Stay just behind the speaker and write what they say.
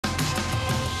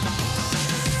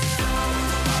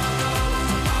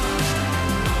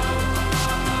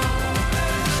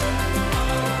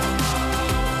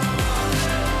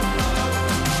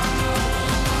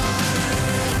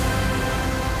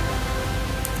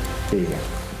There you go.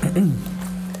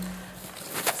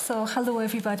 So, hello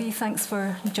everybody, thanks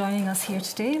for joining us here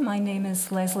today. My name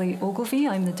is Leslie Ogilvie.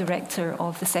 I'm the Director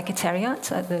of the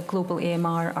Secretariat at the Global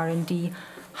AMR R&D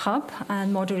Hub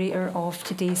and moderator of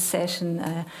today's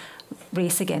session,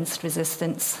 Race Against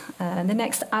Resistance. In the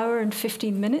next hour and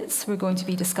 15 minutes, we're going to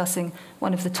be discussing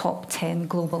one of the top 10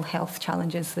 global health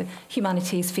challenges that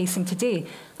humanity is facing today,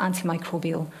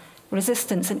 antimicrobial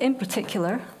resistance, and in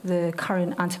particular, the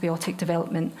current antibiotic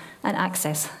development and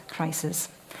access crisis.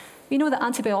 We know that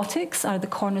antibiotics are the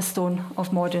cornerstone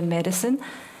of modern medicine,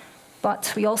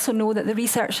 but we also know that the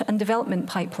research and development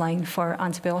pipeline for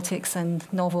antibiotics and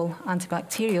novel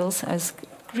antibacterials is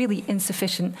really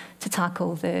insufficient to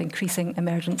tackle the increasing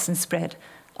emergence and spread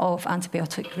of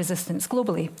antibiotic resistance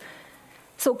globally.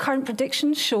 So current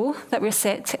predictions show that we're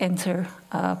set to enter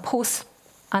a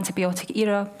post-antibiotic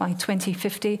era by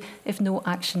 2050 if no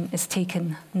action is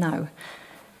taken now.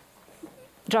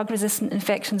 Drug-resistant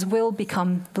infections will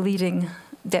become the leading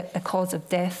cause of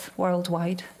death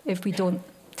worldwide if we don't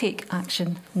take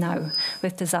action now,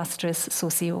 with disastrous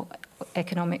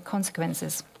socio-economic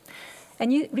consequences.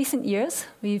 In recent years,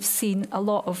 we've seen a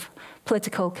lot of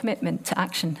political commitment to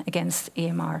action against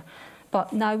AMR,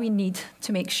 but now we need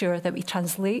to make sure that we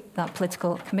translate that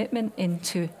political commitment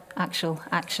into actual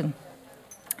action.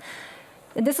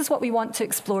 And this is what we want to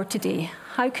explore today.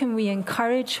 How can we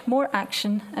encourage more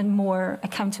action and more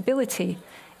accountability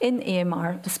in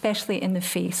AMR, especially in the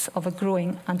face of a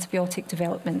growing antibiotic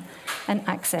development and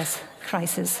access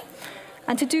crisis?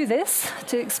 And to do this,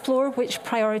 to explore which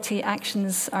priority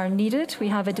actions are needed, we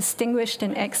have a distinguished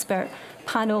and expert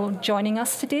panel joining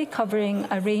us today, covering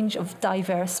a range of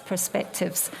diverse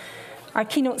perspectives. Our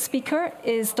keynote speaker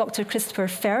is Dr. Christopher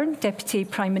Fern, Deputy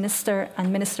Prime Minister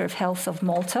and Minister of Health of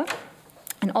Malta,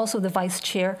 and also the Vice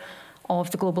Chair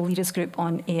of the Global Leaders Group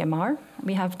on AMR.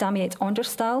 We have Damiette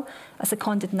Onderstaal, a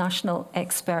seconded national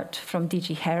expert from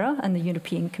DG HERA and the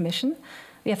European Commission.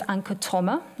 We have Anke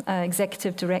Thoma,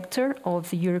 Executive Director of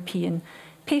the European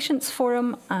Patients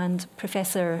Forum, and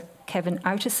Professor Kevin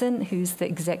Outteson, who's the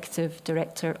Executive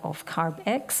Director of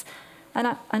CARB-X,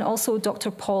 and also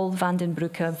Dr. Paul van den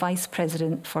Broeke, Vice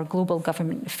President for Global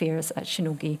Government Affairs at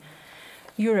Shionogi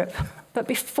Europe. But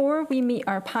before we meet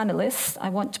our panelists, I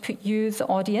want to put you, the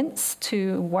audience,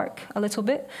 to work a little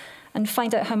bit and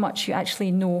find out how much you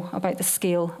actually know about the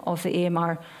scale of the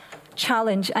AMR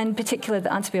challenge, and in particular the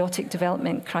antibiotic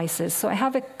development crisis. So I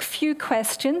have a few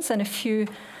questions and a few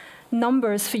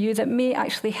numbers for you that may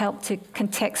actually help to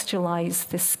contextualize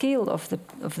the scale of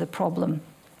the problem.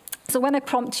 So when I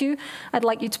prompt you, I'd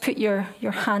like you to put your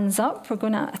hands up.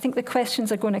 I think the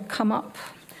questions are going to come up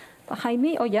behind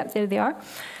me. Oh, yep, there they are.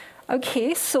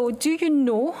 Okay, so do you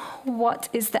know what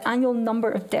is the annual number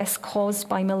of deaths caused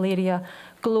by malaria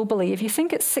globally? If you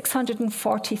think it's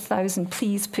 640,000,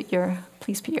 please put your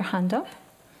hand up.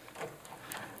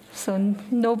 So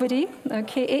nobody.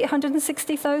 Okay,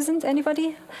 860,000.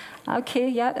 Anybody? Okay,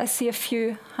 yeah, I see a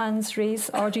few hands raised.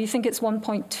 Or do you think it's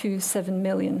 1.27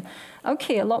 million?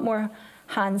 Okay, a lot more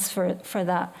hands for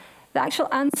that. The actual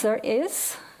answer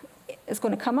is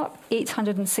going to come up,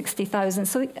 860,000.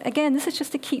 So again, this is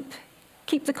just to keep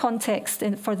the context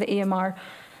for the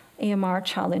AMR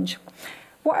challenge.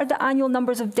 What are the annual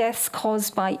numbers of deaths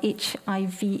caused by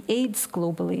HIV/AIDS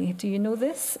globally? Do you know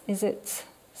this? Is it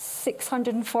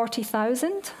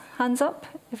 640,000? Hands up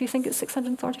if you think it's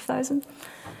 640,000.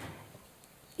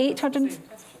 800.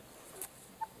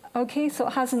 Okay, so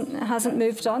it hasn't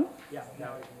moved on. Yeah,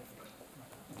 now it moved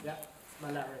on. Yeah,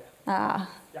 malaria. Ah.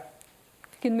 Yeah.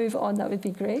 If you can move on, that would be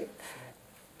great.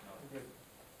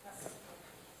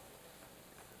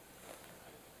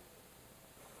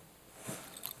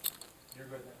 You're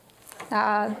good now.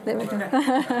 Ah, there we go.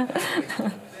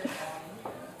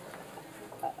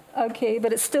 Okay,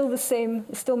 but it's still the same,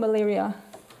 it's still malaria.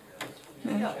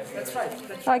 Yeah, that's right.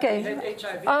 Okay.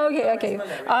 HIV. Okay.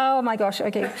 Oh my gosh.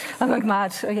 Okay. I'm like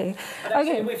mad. Okay. But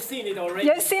actually, okay. we've seen it already.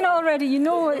 You've seen it already. You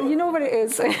know what it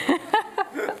is.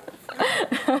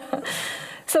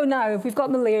 So now we've got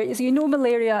malaria. So you know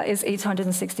malaria is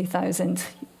 860,000.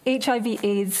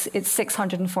 HIV/AIDS, it's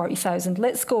 640,000.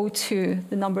 Let's go to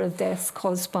the number of deaths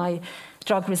caused by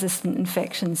drug-resistant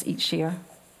infections each year.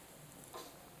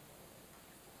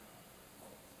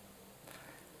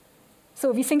 So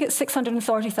if you think it's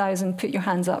 640,000, put your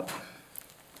hands up.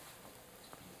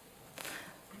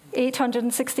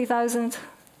 860,000.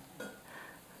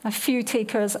 A few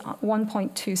takers,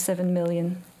 1.27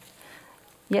 million.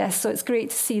 Yes, so it's great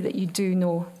to see that you do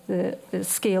know the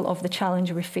scale of the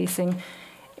challenge we're facing,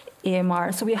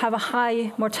 AMR. So we have a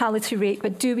high mortality rate,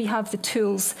 but do we have the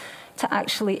tools to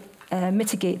actually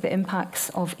mitigate the impacts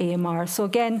of AMR. So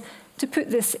again, to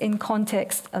put this in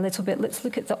context a little bit, let's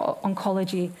look at the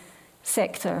oncology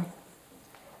sector.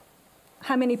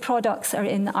 How many products are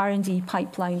in the R&D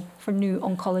pipeline for new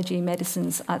oncology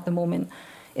medicines at the moment?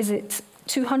 Is it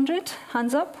 200?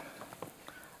 Hands up.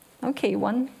 Okay,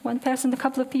 one person, a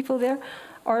couple of people there.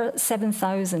 Or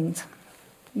 7,000?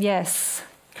 Yes,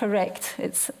 correct,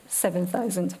 it's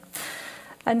 7,000.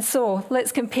 And so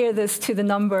let's compare this to the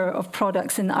number of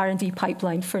products in the R&D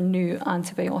pipeline for new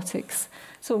antibiotics.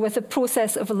 So with the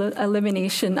process of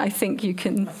elimination, I think you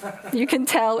can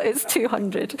tell it's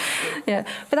 200. Yeah,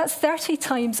 but that's 30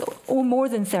 times, or more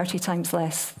than 30 times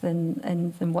less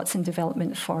than what's in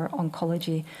development for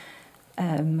oncology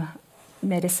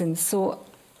medicines. So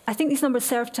I think these numbers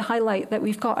serve to highlight that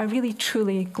we've got a really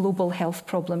truly global health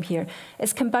problem here.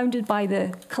 It's compounded by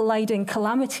the colliding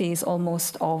calamities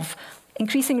almost of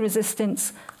increasing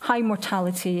resistance, high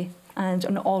mortality, and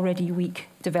an already weak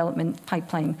development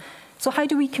pipeline. So how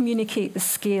do we communicate the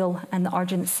scale and the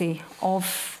urgency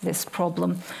of this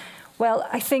problem? Well,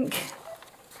 I think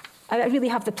I really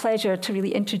have the pleasure to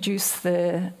really introduce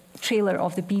the trailer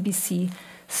of the BBC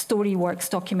Storyworks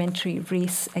documentary,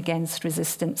 Race Against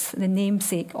Resistance, the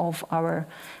namesake of our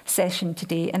session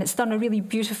today. And it's done a really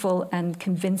beautiful and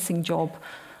convincing job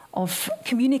of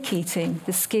communicating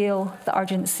the scale, the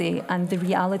urgency, and the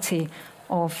reality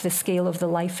of the scale of the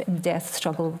life and death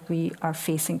struggle we are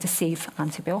facing to save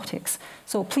antibiotics.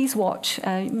 So please watch,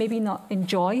 maybe not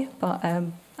enjoy, but I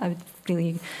would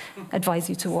really advise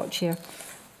you to watch here.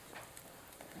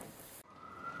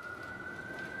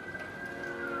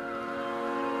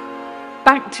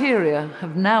 Bacteria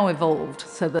have now evolved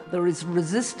so that there is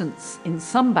resistance in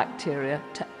some bacteria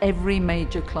to every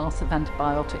major class of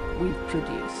antibiotic we've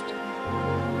produced.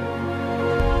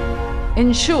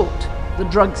 In short, the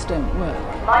drugs don't work.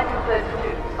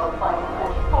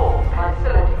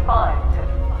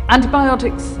 1932-sulfite-44-glycylate-5.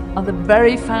 Antibiotics are the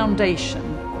very foundation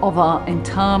of our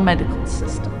entire medical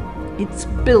system. It's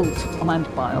built on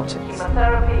antibiotics.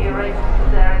 Chemotherapy erases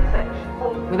their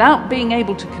infection. Without being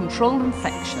able to control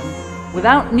infection,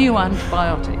 without new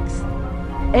antibiotics,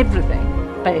 everything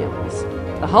fails.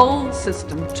 The whole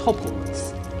system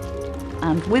topples,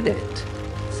 and with it,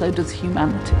 so does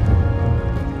humanity.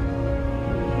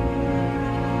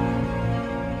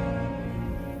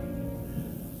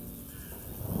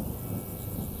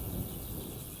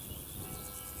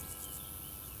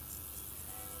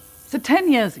 So 10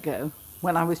 years ago,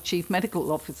 when I was Chief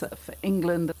Medical Officer for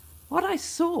England, what I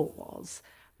saw was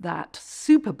that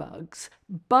superbugs,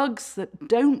 bugs that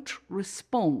don't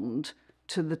respond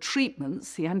to the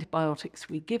treatments, the antibiotics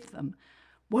we give them,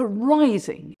 were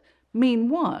rising.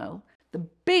 Meanwhile, the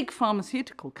big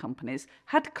pharmaceutical companies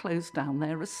had closed down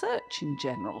their research in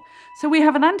general. So we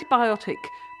have an antibiotic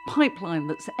pipeline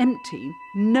that's empty,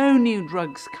 no new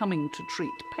drugs coming to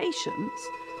treat patients,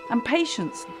 and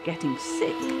patients getting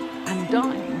sick and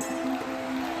dying.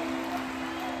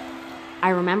 I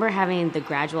remember having the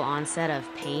gradual onset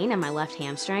of pain in my left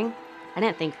hamstring. I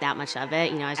didn't think that much of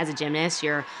it. You know, as a gymnast,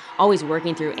 you're always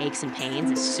working through aches and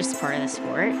pains. It's just part of the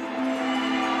sport.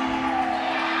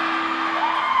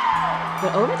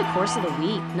 But over the course of the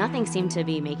week, nothing seemed to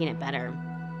be making it better.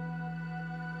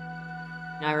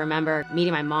 I remember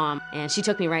meeting my mom, and she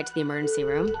took me right to the emergency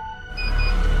room.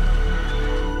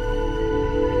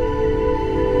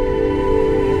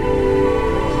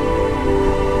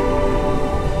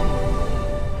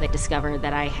 They discovered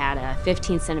that I had a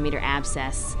 15-centimeter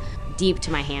abscess deep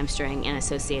to my hamstring and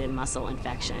associated muscle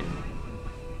infection.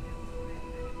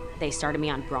 They started me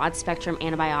on broad-spectrum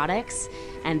antibiotics,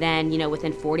 and then,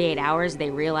 within 48 hours, they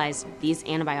realized these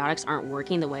antibiotics aren't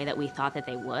working the way that we thought that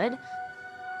they would.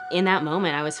 In that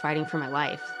moment, I was fighting for my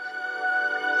life.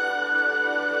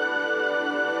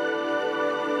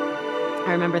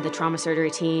 I remember the trauma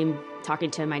surgery team talking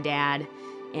to my dad,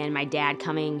 and my dad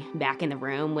coming back in the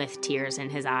room with tears in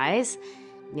his eyes.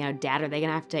 Dad, are they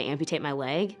gonna have to amputate my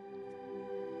leg?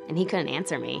 And he couldn't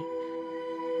answer me.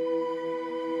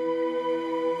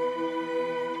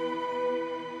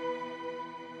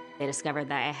 They discovered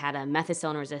that I had a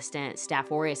methicillin-resistant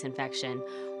Staph aureus infection,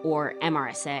 or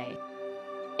MRSA.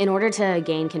 In order to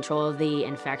gain control of the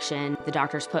infection, the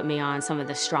doctors put me on some of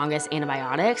the strongest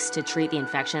antibiotics to treat the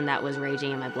infection that was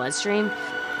raging in my bloodstream.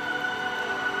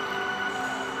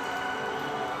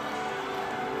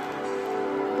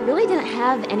 I really didn't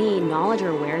have any knowledge or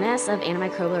awareness of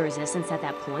antimicrobial resistance at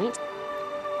that point.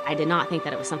 I did not think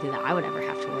that it was something that I would ever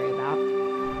have to worry about.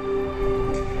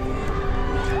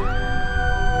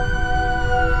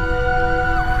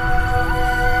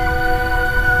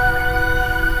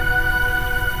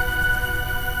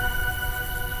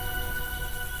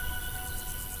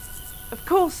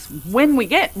 when we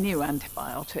get new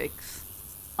antibiotics,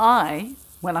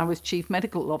 when I was Chief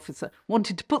Medical Officer,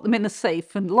 wanted to put them in a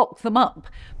safe and lock them up,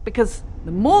 because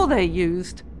the more they're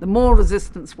used, the more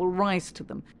resistance will rise to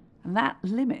them. And that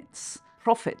limits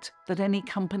profit that any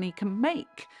company can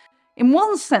make. In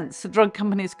one sense, the drug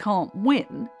companies can't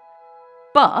win,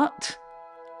 but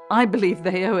I believe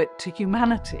they owe it to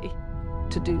humanity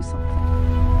to do something.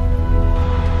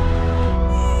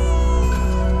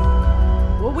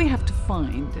 What we have to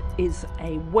find is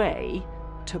a way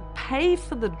to pay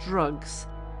for the drugs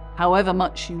however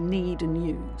much you need and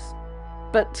use,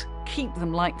 but keep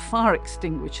them like fire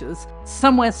extinguishers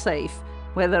somewhere safe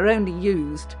where they're only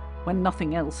used when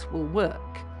nothing else will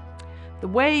work. The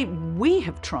way we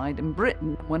have tried in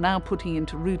Britain, we're now putting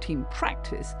into routine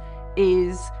practice,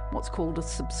 is what's called a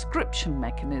subscription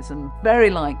mechanism, very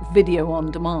like video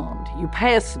on demand. You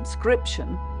pay a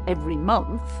subscription every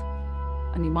month,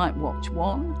 and you might watch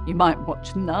one, you might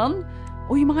watch none,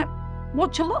 or you might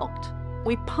watch a lot.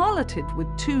 We piloted with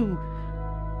 2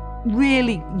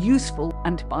 really useful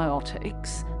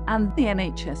antibiotics, and the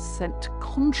NHS sent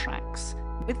contracts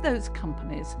with those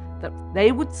companies that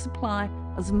they would supply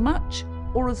as much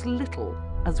or as little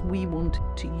as we wanted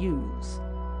to use.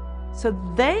 So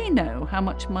they know how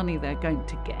much money they're going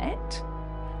to get,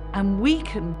 and we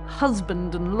can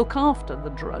husband and look after the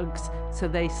drugs so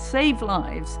they save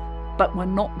lives, but we're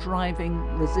not driving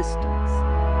resistance.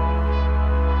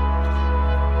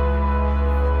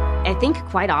 I think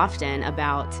quite often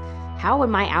about how would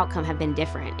my outcome have been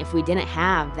different if we didn't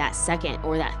have that second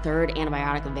or that third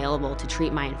antibiotic available to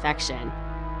treat my infection.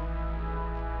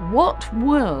 What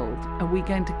world are we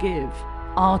going to give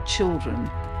our children,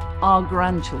 our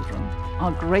grandchildren,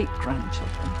 our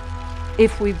great-grandchildren,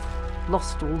 if we've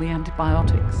lost all the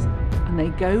antibiotics and they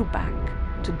go back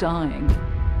to dying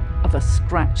of a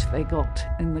scratch they got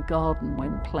in the garden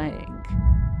when playing?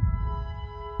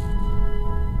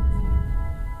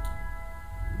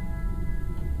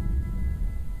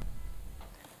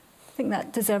 I think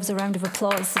that deserves a round of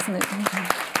applause, doesn't it?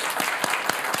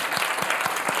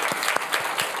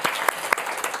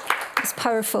 It's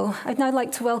powerful. I'd now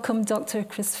like to welcome Dr.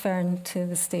 Chris Fearn to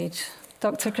the stage.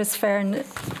 Dr. Chris Fearn.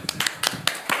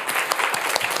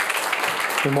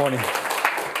 Good morning.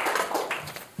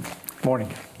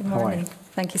 Morning. Good morning.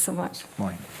 Thank you so much.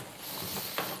 Morning.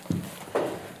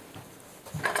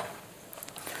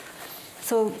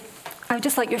 So I'd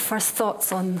just like your first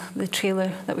thoughts on the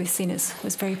trailer that we've seen. It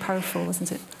was very powerful,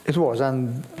 wasn't it? It was,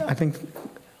 and I think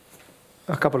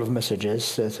a couple of messages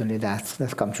certainly that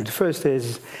come through. The first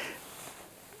is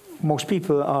most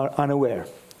people are unaware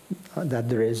that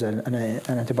there is an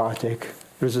antibiotic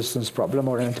resistance problem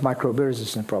or an antimicrobial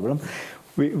resistance problem.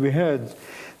 We heard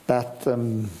that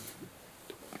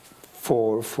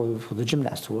for the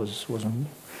gymnast who was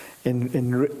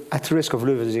at risk of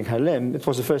losing her limb, it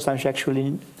was the first time she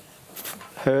actually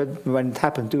heard, when it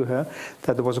happened to her,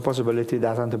 that there was a possibility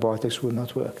that antibiotics would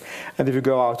not work. And if you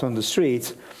go out on the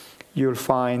street, you'll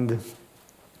find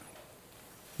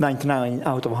 99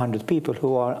 out of 100 people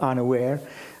who are unaware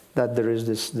that there is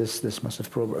this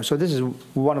massive problem. So this is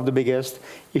one of the biggest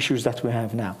issues that we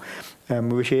have now,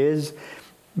 which is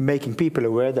making people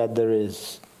aware that there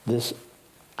is this,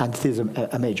 and it is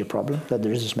a major problem, that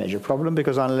there is this major problem,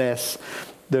 because unless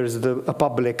there is a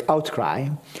public outcry,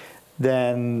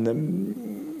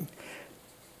 then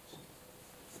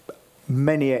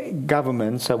many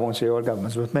governments, I won't say all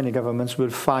governments, but many governments will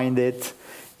find it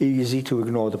easy to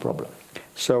ignore the problem.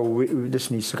 So this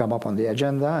needs to come up on the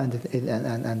agenda, and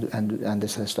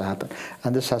this has to happen.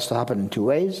 And this has to happen in 2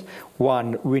 ways.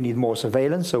 One, we need more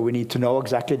surveillance, so we need to know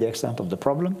exactly the extent of the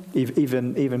problem.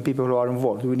 Even people who are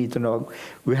involved, we need to know.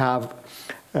 We have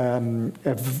a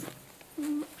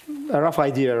rough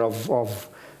idea of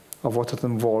what it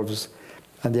involves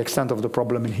and the extent of the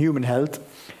problem in human health.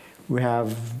 We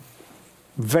have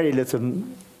very little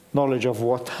knowledge of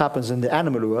what happens in the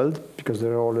animal world, because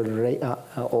they're all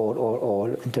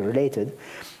interrelated,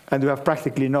 and we have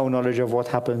practically no knowledge of what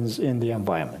happens in the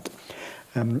environment.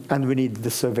 And we need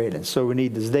the surveillance. So we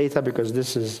need this data, because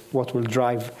this is what will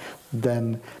drive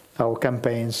then our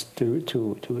campaigns to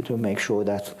make sure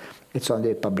that it's on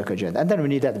the public agenda. And then we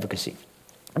need advocacy.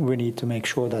 We need to make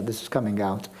sure that this is coming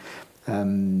out,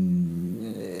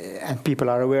 and people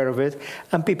are aware of it,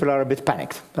 and people are a bit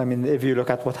panicked. I mean, if you look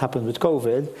at what happened with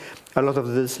COVID, a lot of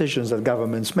the decisions that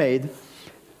governments made,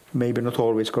 maybe not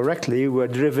always correctly, were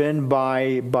driven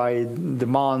by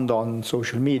demand on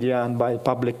social media and by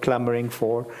public clamoring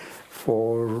for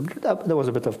there was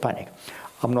a bit of panic.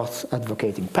 I'm not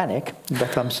advocating panic,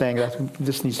 but I'm saying that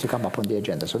this needs to come up on the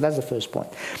agenda. So that's the first point.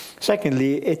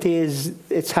 Secondly,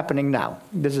 it's happening now.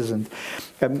 This isn't,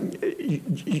 I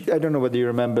don't know whether you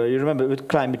remember with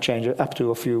climate change up to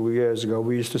a few years ago,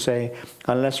 we used to say,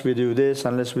 unless we do this,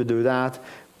 unless we do that,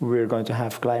 we're going to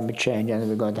have climate change and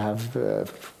we're going to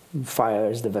have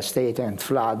fires, devastating, and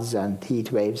floods and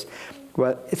heat waves.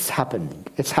 Well, it's happening.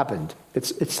 It's happened.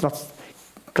 It's not.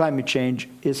 Climate change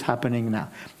is happening now,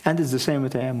 and it's the same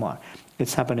with AMR.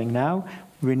 It's happening now.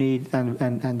 We need,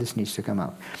 and this needs to come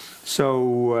out.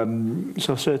 So,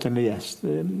 so certainly yes.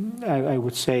 I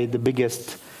would say the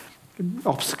biggest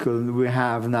obstacle we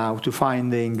have now to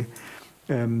finding,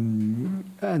 and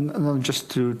not just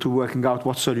to working out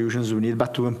what solutions we need,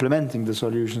 but to implementing the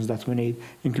solutions that we need,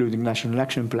 including national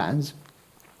action plans,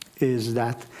 is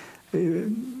that the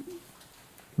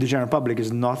general public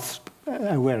is not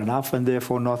aware enough and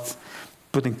therefore not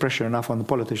putting pressure enough on the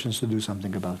politicians to do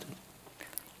something about it.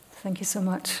 Thank you so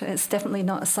much. It's definitely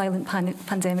not a silent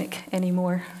pandemic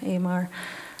anymore, AMR.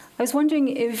 I was wondering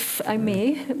if I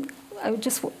may, I was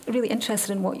just really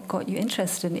interested in what got you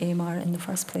interested in AMR in the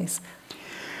first place.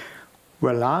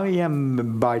 Well, I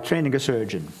am by training a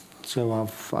surgeon. So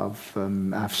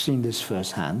I've seen this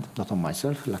firsthand, not on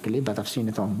myself, luckily, but I've seen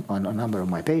it on a number of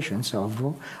my patients. So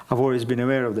I've always been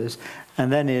aware of this.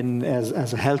 And then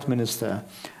as a health minister,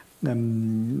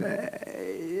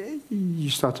 you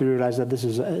start to realize that this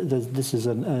is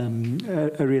a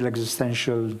real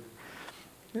existential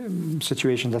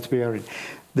situation that we are in.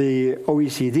 The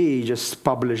OECD just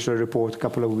published a report a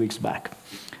couple of weeks back.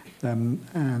 And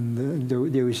the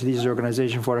OECD is the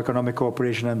Organization for Economic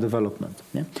Cooperation and Development.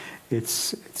 Yeah?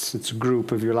 It's a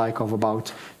group, if you like, of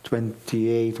about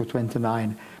 28 or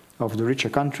 29 of the richer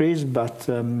countries. But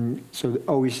so the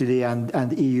OECD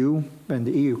and EU and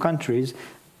the EU countries,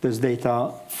 there's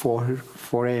data for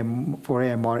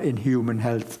AMR in human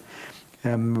health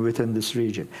within this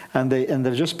region, and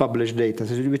they've just published data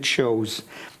which shows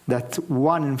that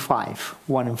 1 in 5,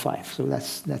 so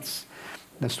that's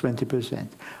 20%.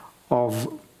 Of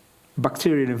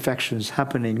bacterial infections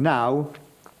happening now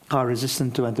are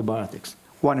resistant to antibiotics.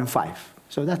 1 in 5.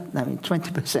 So that, I mean,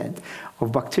 20%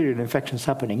 of bacterial infections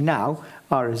happening now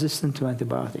are resistant to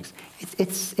antibiotics.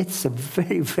 It's a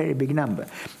very, very big number.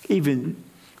 Even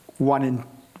 1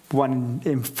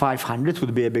 in 500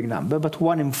 would be a big number, but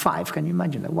 1 in 5, can you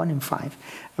imagine that? 1 in 5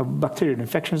 of bacterial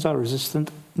infections are resistant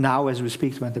now as we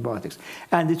speak to antibiotics.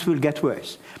 And it will get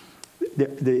worse. The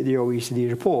OECD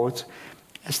report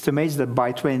estimates that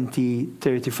by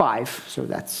 2035, so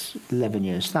that's 11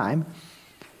 years' time,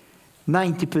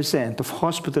 90% of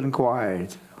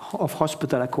hospital-acquired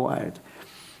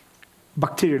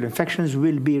bacterial infections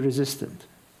will be resistant.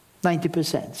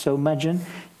 90%. So imagine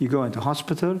you go into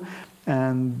hospital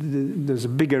and there's a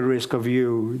bigger risk of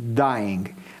you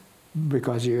dying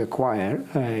because you acquire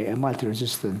a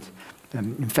multi-resistant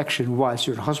infection whilst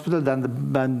you're in hospital than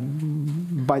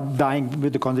by dying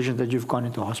with the condition that you've gone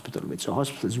into hospital with. So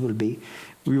hospitals we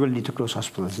will need to close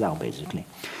hospitals down, basically,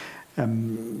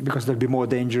 because they'll be more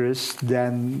dangerous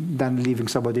than leaving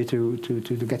somebody to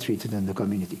get treated in the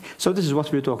community. So this is what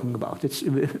we're talking about.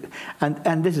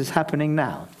 And this is happening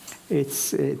now.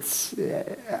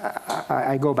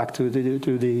 I go back to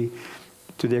the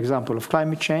example of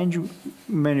climate change.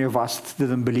 Many of us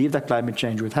didn't believe that climate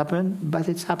change would happen, but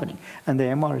it's happening. And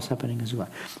the AMR is happening as well.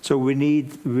 So we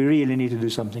really need to do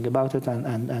something about it,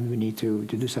 and we need to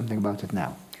do something about it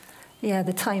now. Yeah,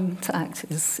 the time to act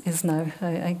is now.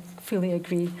 I fully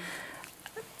agree.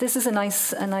 This is a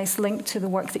nice link to the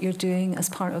work that you're doing as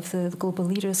part of the Global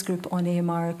Leaders Group on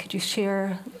AMR. Could you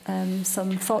share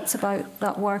some thoughts about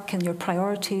that work and your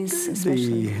priorities,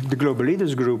 especially? The Global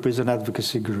Leaders Group is an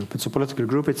advocacy group. It's a political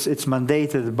group. It's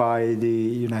mandated by the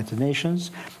United Nations,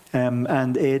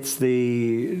 and it's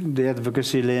the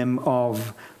advocacy limb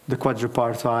of the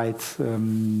quadripartite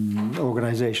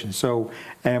organization. So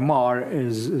AMR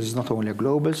is not only a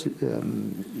global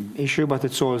issue, but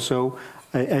it's also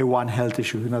a one health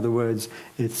issue. In other words,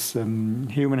 it's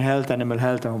human health, animal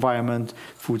health, environment,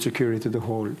 food security, the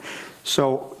whole.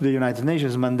 So the United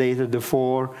Nations mandated the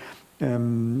 4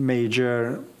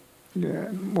 major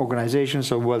organizations,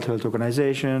 so World Health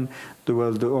Organization, the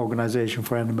World Organization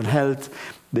for Animal Health,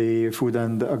 the Food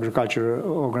and Agriculture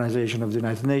Organization of the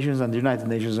United Nations, and the United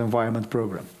Nations Environment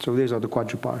Programme. So these are the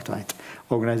quadripartite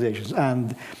organizations.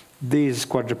 And these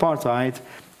quadripartite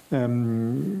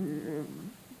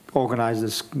organized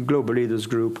this Global Leaders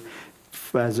Group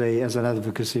as an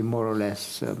advocacy, more or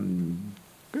less,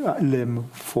 limb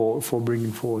for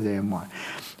bringing forward AMR.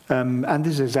 And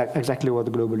this is exactly what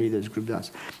the Global Leaders Group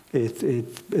does.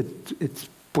 It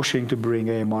pushing to bring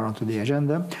AMR onto the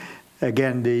agenda.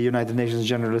 Again, the United Nations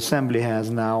General Assembly has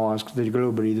now asked the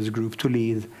Global Leaders Group to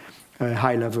lead a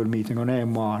high-level meeting on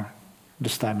AMR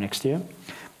this time next year.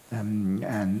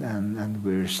 And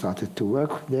we started to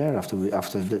work there after we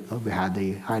had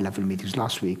the high-level meetings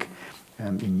last week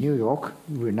in New York.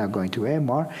 We're now going to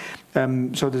AMR.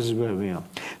 So this is where we are.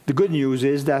 The good news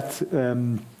is that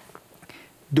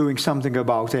doing something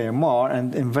about AMR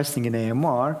and investing in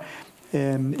AMR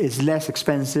is less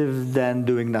expensive than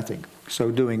doing nothing.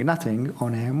 So doing nothing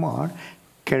on AMR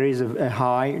carries a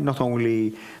high, not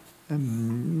only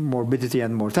morbidity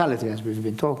and mortality, as we've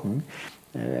been talking,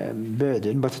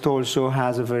 burden, but it also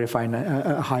has a very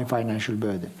high financial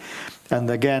burden. And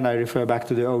again, I refer back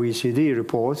to the OECD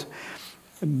report.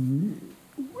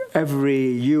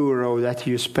 Every euro that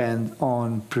you spend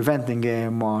on preventing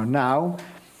AMR now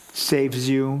saves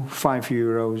you 5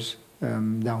 euros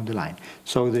down the line.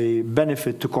 So the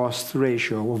benefit to cost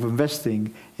ratio of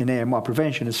investing in AMR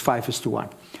prevention is 5:1,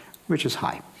 which is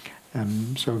high.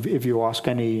 So if you ask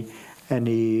any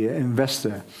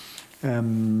investor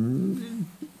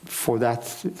for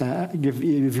that, if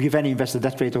you give any investor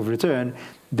that rate of return,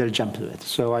 they'll jump to it.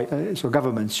 So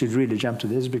governments should really jump to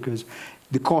this, because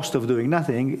the cost of doing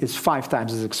nothing is 5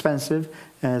 times as expensive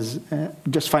as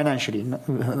just financially.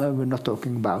 We're not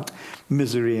talking about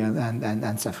misery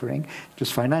and suffering.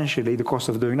 Just financially, the cost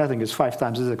of doing nothing is 5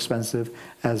 times as expensive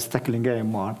as tackling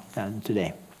AMR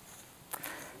today.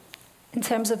 In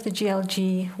terms of the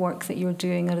GLG work that you're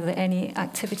doing, are there any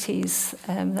activities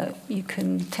that you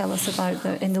can tell us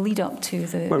about in the lead up to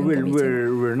the meeting?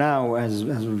 We're now, as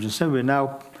we've just said, we're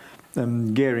now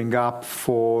gearing up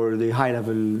for the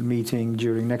high-level meeting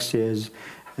during next year's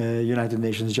United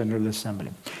Nations General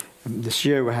Assembly. This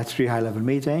year we had 3 high-level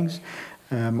meetings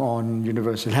on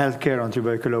universal healthcare, on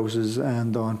tuberculosis,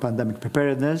 and on pandemic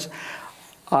preparedness.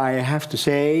 I have to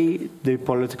say the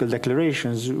political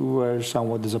declarations were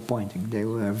somewhat disappointing. They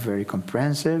were very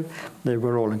comprehensive, they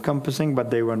were all-encompassing, but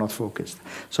they were not focused.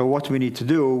 So what we need to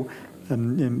do,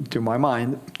 to my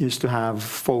mind, is to have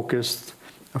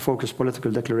a focused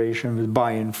political declaration with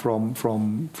buy-in from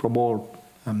all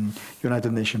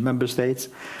United Nations member states,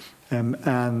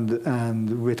 and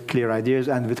with clear ideas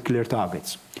and with clear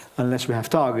targets. Unless we have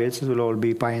targets, it will all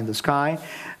be pie in the sky,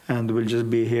 and we'll just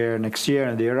be here next year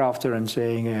and the year after and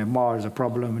saying AMR is a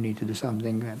problem, we need to do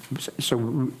something. So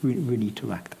we need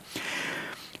to act.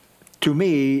 To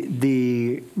me,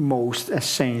 the most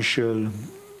essential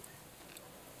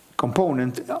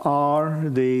component are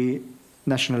the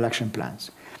national action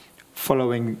plans.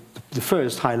 Following the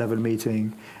first high-level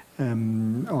meeting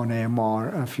on AMR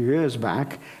a few years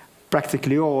back,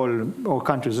 practically all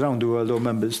countries around the world, or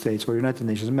member states, or United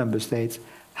Nations member states,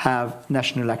 have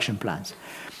national action plans.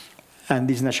 And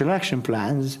these national action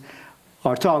plans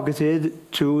are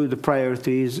targeted to the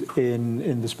priorities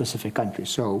in the specific country.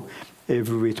 So if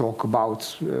we talk about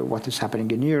what is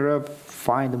happening in Europe,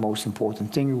 fine, the most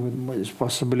important thing is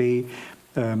possibly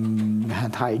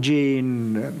hand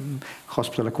hygiene,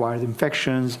 hospital-acquired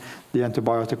infections, the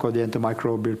antibiotic or the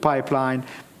antimicrobial pipeline,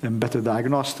 and better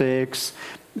diagnostics.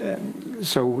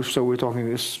 So we're talking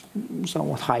this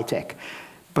somewhat high-tech.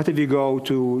 But if you go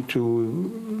to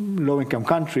low-income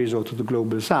countries or to the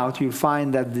global south, you'll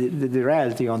find that the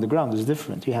reality on the ground is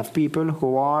different. You have people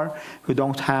who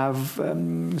don't have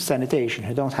sanitation,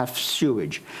 who don't have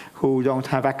sewage, who don't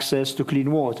have access to clean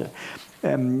water,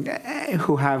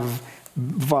 who have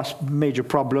vast major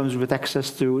problems with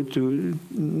access to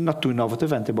not too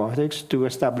innovative antibiotics, to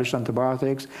established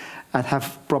antibiotics, and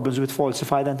have problems with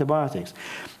falsified antibiotics.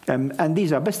 And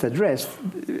these are best addressed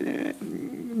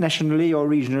nationally or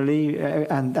regionally,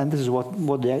 and this is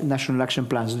what the national action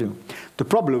plans do. The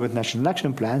problem with national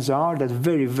action plans are that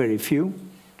very, very few,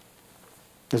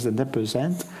 less than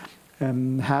 10%,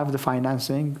 have the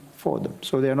financing for them.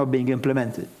 So they are not being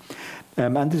implemented.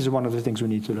 And this is one of the things we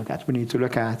need to look at. We need to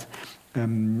look at,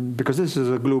 because this is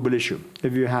a global issue.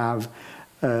 If you have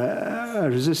a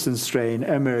resistant strain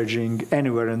emerging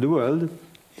anywhere in the world,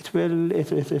 it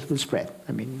will spread.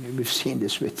 I mean, we've seen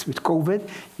this with COVID.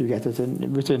 You get it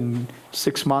within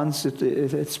 6 months,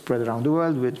 it spread around the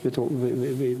world,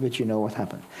 which you know what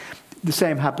happened. The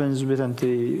same happens with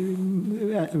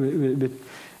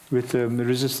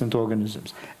resistant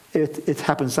organisms. It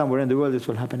happens somewhere in the world, it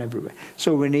will happen everywhere.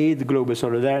 So we need global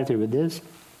solidarity with this.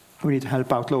 We need to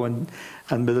help out low and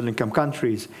middle-income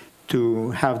countries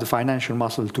to have the financial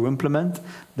muscle to implement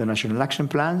the national action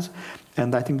plans.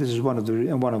 And I think this is one of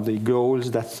the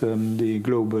goals that the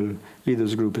Global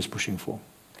Leaders Group is pushing for.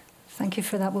 Thank you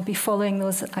for that. We'll be following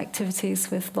those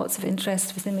activities with lots of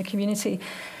interest within the community.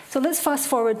 So let's fast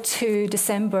forward to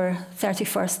December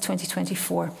 31st,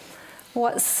 2024.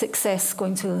 What's success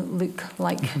going to look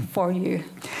like for you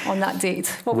on that date?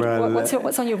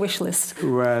 What's on your wish list?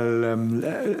 Well,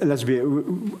 let's be,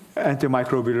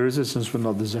 antimicrobial resistance will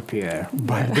not disappear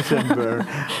by December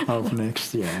of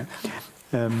next year.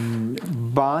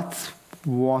 But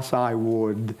what I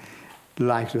would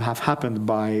like to have happened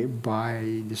by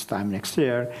this time next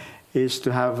year is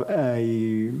to have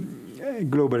a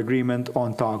global agreement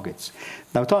on targets.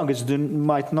 Now, targets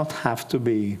might not have to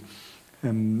be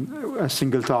a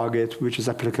single target which is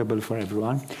applicable for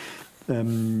everyone.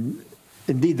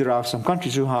 Indeed, there are some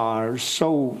countries who are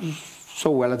so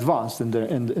well advanced in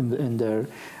the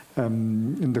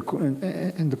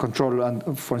control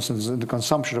and, for instance, in the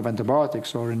consumption of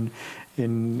antibiotics or in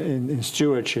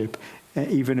stewardship,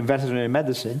 even in veterinary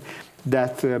medicine,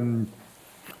 that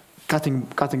cutting,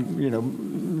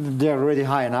 they're already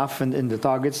high enough in the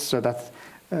targets so that.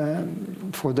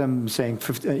 For them, saying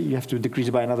you have to decrease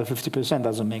by another 50%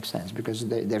 doesn't make sense because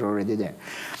they're already there.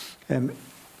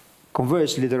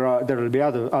 Conversely, there will be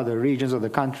other regions, other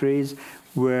countries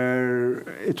where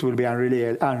it will be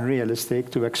unrealistic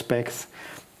to expect,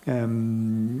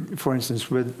 for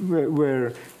instance,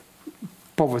 where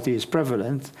poverty is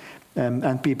prevalent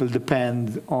and people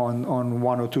depend on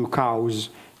one or two cows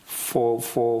for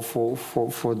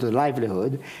the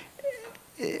livelihood.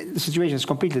 The situation is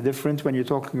completely different when you're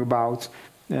talking about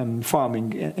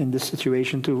farming in this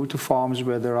situation to farms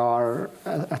where there are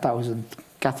 1,000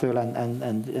 cattle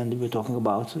and we're talking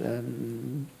about,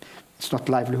 it's not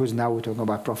livelihoods now, we're talking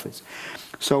about profits.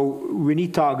 So we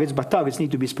need targets, but targets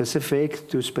need to be specific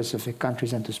to specific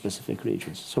countries and to specific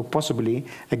regions. So possibly,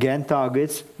 again,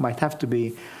 targets might have to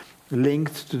be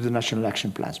linked to the national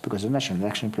action plans because the national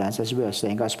action plans, as we are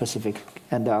saying, are specific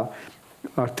and are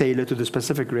tailored to the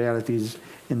specific realities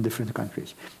in different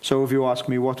countries. So if you ask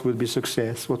me what would be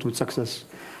success, what would success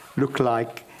look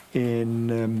like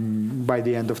by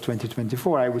the end of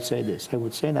 2024, I would say this. I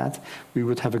would say that we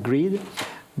would have agreed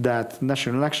that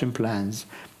national action plans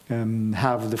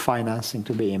have the financing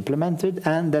to be implemented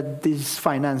and that this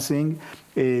financing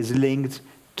is linked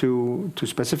to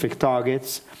specific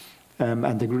targets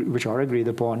which are agreed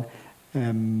upon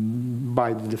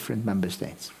by the different member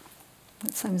states.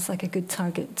 That sounds like a good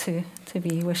target to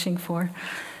be wishing for.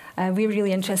 We're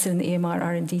really interested in the AMR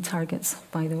R&D targets,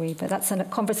 by the way, but that's a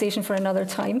conversation for another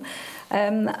time.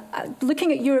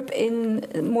 Looking at Europe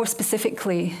more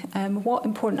specifically, what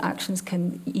important actions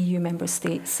can EU member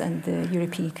states and the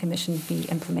European Commission be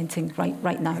implementing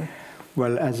right now?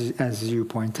 Well, as you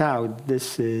point out,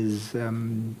 this is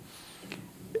one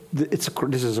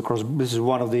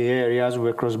of the areas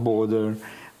where cross-border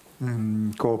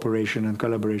cooperation and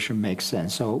collaboration makes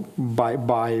sense. So by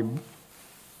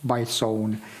its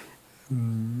own,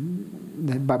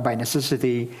 by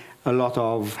necessity, a lot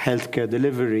of healthcare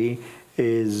delivery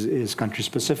is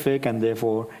country-specific and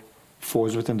therefore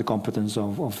falls within the competence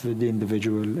of the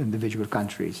individual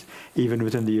countries, even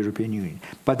within the European Union.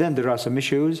 But then there are some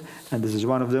issues, and this is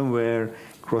one of them, where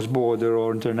cross-border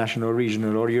or international,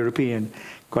 regional or European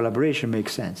collaboration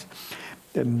makes sense.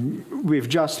 We've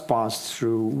just passed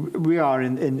through, we are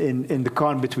in the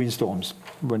calm between storms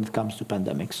when it comes to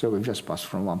pandemics. So we've just passed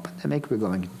from one pandemic, we're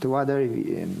going into other.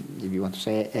 If you want to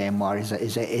say AMR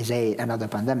is another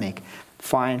pandemic,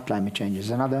 fine, climate change is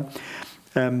another.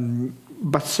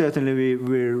 But certainly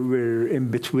we're in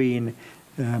between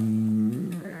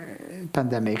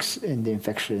pandemics in the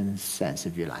infection sense,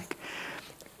 if you like.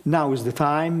 Now is the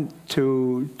time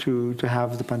to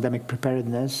have the pandemic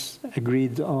preparedness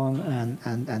agreed on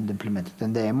and implemented.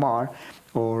 And the AMR,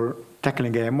 or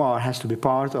tackling AMR, has to be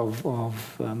part of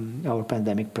our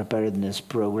pandemic preparedness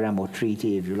program or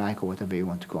treaty, if you like, or whatever you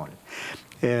want to call it.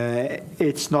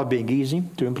 It's not being easy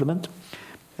to implement.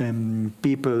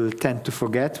 People tend to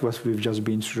forget what we've just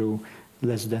been through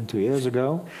less than 2 years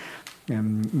ago.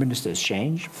 Ministers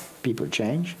change, people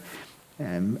change,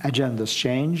 agendas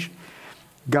change.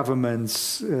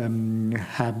 Governments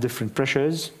have different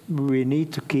pressures. We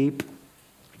need to keep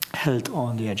health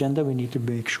on the agenda. We need to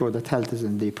make sure that health is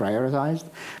indeed prioritized,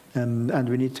 and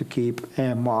we need to keep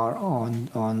AMR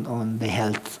on the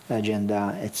health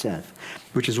agenda itself.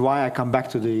 Which is why I come back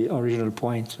to the original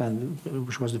point,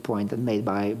 which was the point made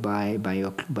by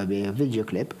your video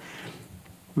clip.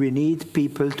 We need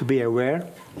people to be aware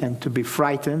and to be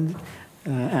frightened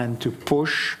and to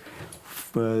push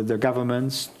the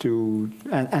governments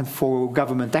and for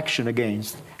government action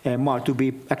against AMR to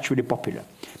be actually popular,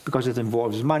 because it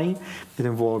involves money, it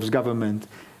involves government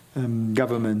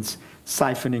governments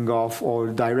siphoning off or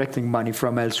directing money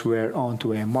from elsewhere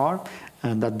onto AMR.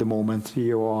 And at the moment,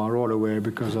 you are all aware,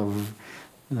 because of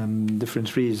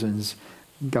different reasons,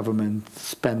 government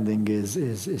spending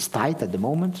is tight at the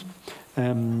moment.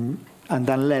 And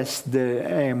unless the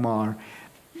AMR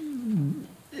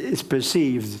is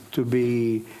perceived to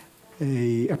be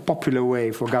a popular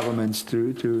way for governments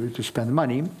to spend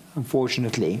money,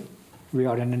 unfortunately, we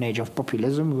are in an age of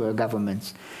populism where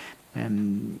governments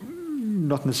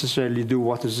not necessarily do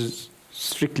what is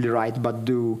strictly right, but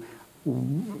do,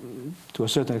 to a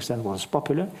certain extent, what is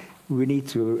popular. We need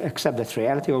to accept that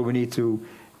reality, or we need to,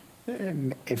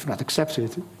 if not accept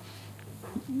it,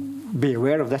 be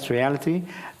aware of that reality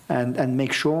and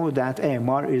make sure that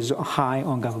AMR is high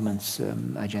on government's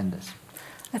agendas.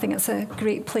 I think it's a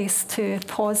great place to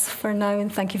pause for now,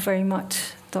 and thank you very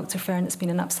much, Dr. Fearn. It's been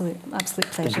an absolute pleasure.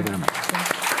 Thank you very much.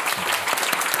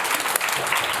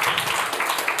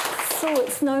 So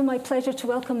it's now my pleasure to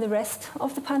welcome the rest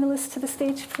of the panellists to the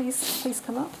stage. Please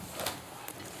come up.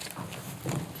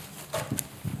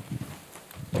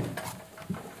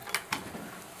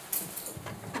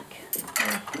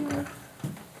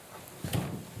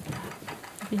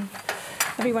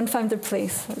 Everyone found their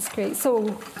place. That's great.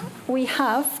 So we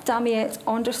have Damiette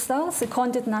Onderstal,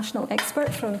 seconded national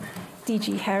expert from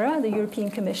DG HERA, the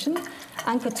European Commission,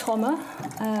 Anke Thoma,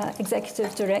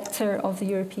 Executive Director of the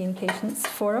European Patients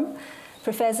Forum,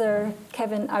 Professor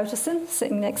Kevin Outterson,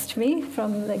 sitting next to me,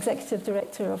 from the Executive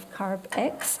Director of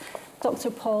CARB-X,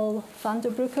 Dr. Paul van der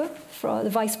Broeke, the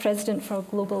Vice President for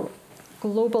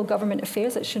Global Government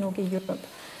Affairs at Shionogi Europe.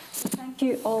 So thank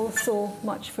you all so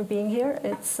much for being here.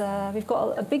 It's a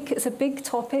big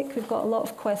topic. We've got a lot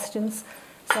of questions,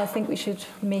 so I think we should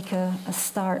make a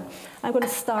start. I'm going to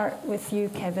start with you,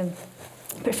 Kevin.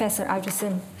 Professor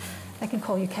Outterson. I can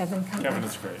call you Kevin, can't I? Kevin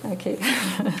is great. Okay.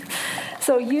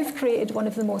 So you've created one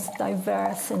of the most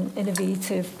diverse and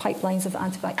innovative pipelines of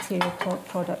antibacterial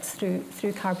products through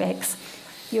CARB-X.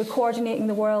 You're coordinating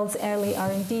the world's early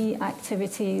R&D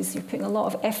activities. You're putting a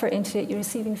lot of effort into it. You're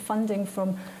receiving funding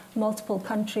from multiple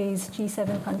countries,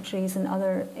 G7 countries and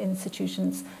other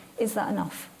institutions. Is that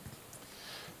enough?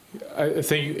 I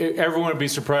think everyone would be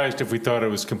surprised if we thought it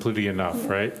was completely enough,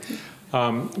 right?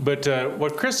 But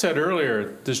what Chris said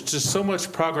earlier, there's just so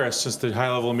much progress since the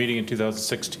high-level meeting in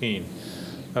 2016.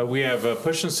 We have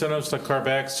push incentives like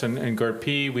CARB-X and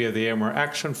GARD-P. We have the AMR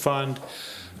Action Fund.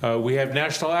 We have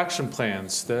national action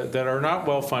plans that are not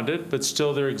well-funded, but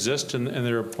still they exist, and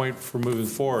they're a point for moving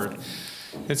forward.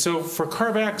 And so for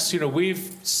CARB-X,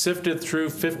 we've sifted through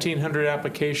 1,500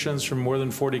 applications from more than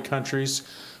 40 countries.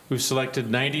 We've selected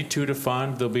 92 to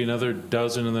fund. There'll be another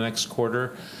dozen in the next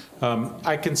quarter.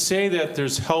 I can say that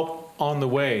there's help on the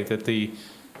way, that the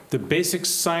basic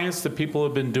science that people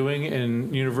have been doing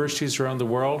in universities around the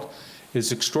world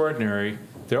is extraordinary.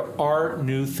 There are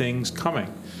new things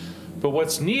coming. But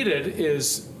what's needed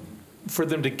is for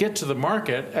them to get to the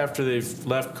market after they've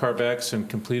left CARB-X and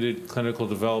completed clinical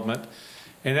development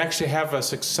and actually have a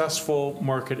successful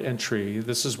market entry.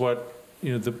 This is what,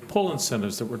 the pull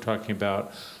incentives that we're talking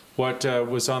about, what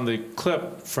was on the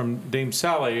clip from Dame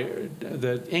Sally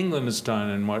that England has done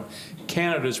and what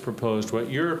Canada has proposed, what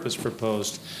Europe has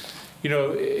proposed.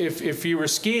 If you were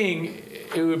skiing,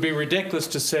 it would be ridiculous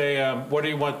to say, what do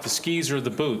you want, the skis or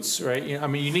the boots, right? I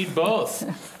mean, you need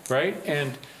both, right?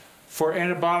 And for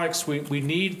antibiotics, we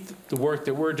need the work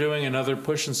that we're doing and other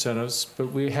push incentives,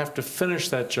 but we have to finish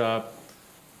that job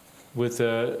with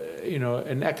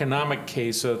an economic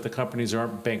case so that the companies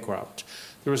aren't bankrupt.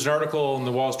 There was an article in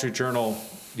the Wall Street Journal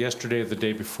yesterday or the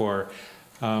day before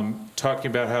talking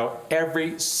about how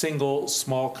every single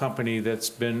small company that's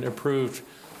been approved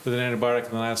with an antibiotic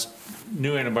in the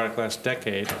new antibiotic last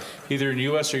decade, either in the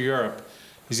US or Europe,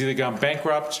 has either gone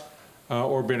bankrupt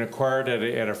or been acquired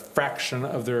at a fraction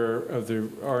of their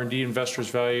R&D investors'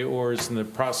 value, or is in the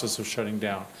process of shutting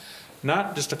down.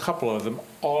 Not just a couple of them,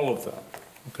 all of them,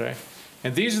 okay?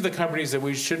 And these are the companies that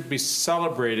we should be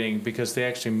celebrating because they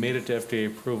actually made it to FDA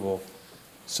approval.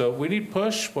 So we need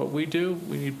push, what we do,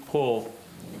 we need pull,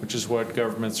 which is what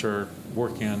governments are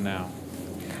working on now.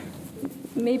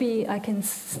 Maybe I can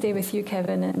stay with you,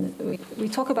 Kevin, and we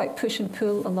talk about push and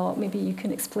pull a lot. Maybe you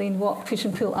can explain what push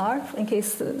and pull are, in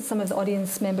case some of the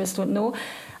audience members don't know.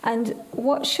 And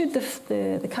what should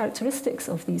the characteristics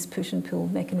of these push and pull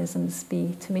mechanisms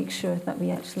be to make sure that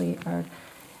we actually are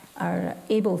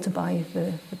able to buy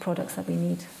the products that we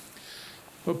need?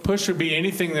 Well, push would be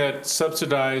anything that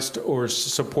subsidized or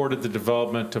supported the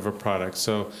development of a product.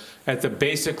 So at the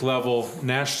basic level,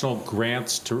 national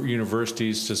grants to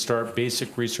universities to start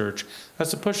basic research,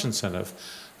 that's a push incentive.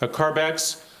 A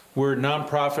CARB-X We're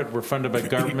nonprofit, we're funded by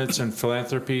governments and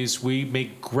philanthropies. We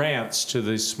make grants to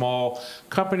these small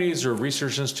companies or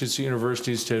research institutes,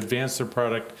 universities to advance their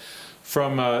product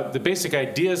from the basic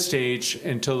idea stage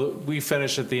until we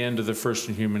finish at the end of the first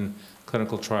in human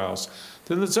clinical trials.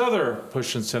 Then there's other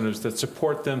push incentives that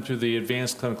support them through the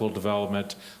advanced clinical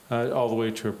development all the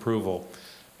way to approval.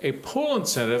 A pull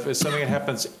incentive is something that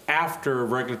happens after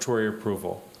regulatory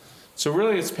approval. So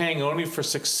really it's paying only for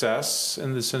success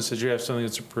in the sense that you have something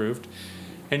that's approved.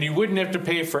 And you wouldn't have to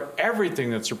pay for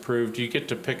everything that's approved. You get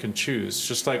to pick and choose.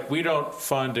 Just like we don't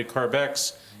fund at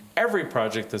CARB-X every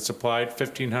project that's applied.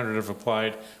 1,500 have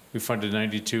applied. We funded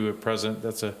 92 at present.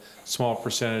 That's a small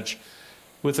percentage.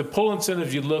 With a pull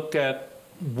incentive, you look at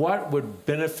what would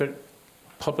benefit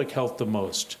public health the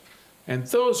most. And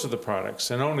those are the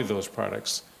products, and only those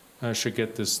products should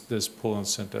get this pull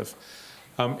incentive.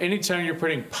 Anytime you're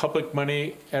putting public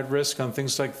money at risk on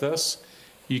things like this,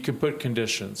 you can put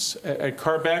conditions. At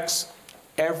CARB-X,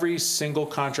 every single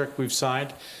contract we've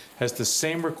signed has the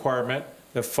same requirement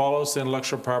that follows the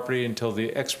intellectual property until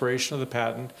the expiration of the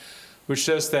patent, which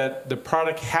says that the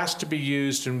product has to be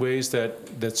used in ways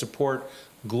that support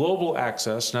global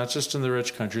access, not just in the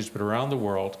rich countries, but around the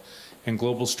world, and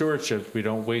global stewardship. We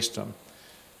don't waste them.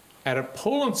 At a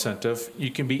pull incentive, you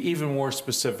can be even more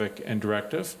specific and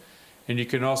directive. And you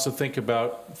can also think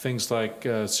about things like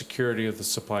security of the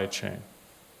supply chain.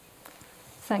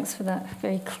 Thanks for that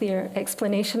very clear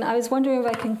explanation. I was wondering if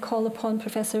I can call upon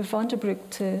Professor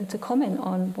Vanderbroek to comment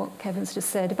on what Kevin's just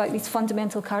said about these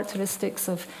fundamental characteristics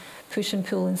of push and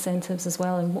pull incentives as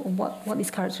well, and what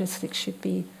these characteristics should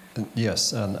be.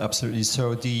 Yes, absolutely.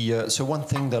 So one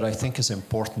thing that I think is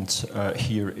important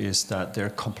here is that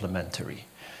they're complementary.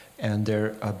 And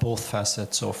they're both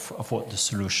facets of what the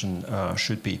solution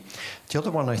should be. The other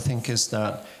one, I think, is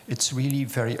that it's really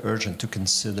very urgent to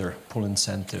consider pull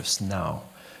incentives now.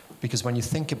 Because when you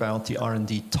think about the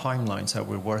R&D timelines that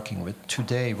we're working with,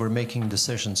 today we're making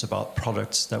decisions about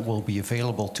products that will be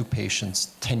available to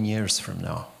patients 10 years from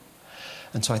now.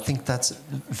 And so I think that's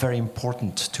very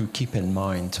important to keep in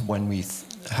mind when we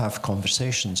have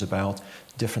conversations about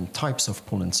different types of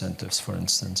pull incentives, for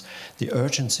instance. The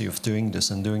urgency of doing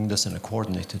this and doing this in a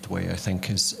coordinated way, I think,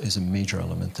 is a major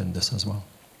element in this as well.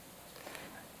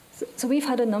 So we've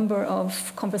had a number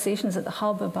of conversations at the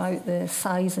Hub about the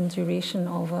size and duration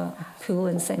of a pull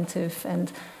incentive,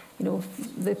 and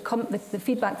the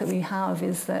feedback that we have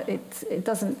is that it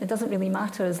doesn't really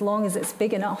matter as long as it's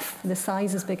big enough, the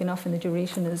size is big enough and the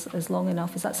duration is long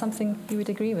enough. Is that something you would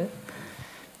agree with?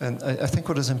 And I think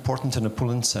what is important in a pull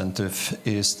incentive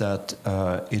is that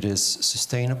it is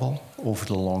sustainable over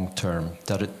the long term,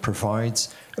 that it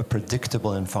provides a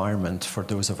predictable environment for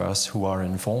those of us who are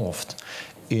involved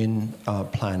in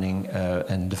planning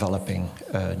and developing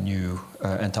new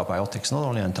antibiotics, not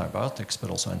only antibiotics, but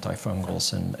also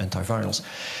antifungals and antivirals.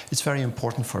 It's very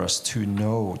important for us to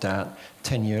know that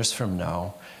 10 years from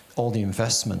now, all the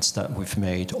investments that we've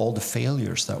made, all the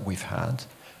failures that we've had,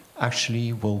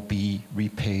 actually will be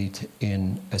repaid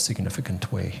in a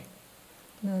significant way.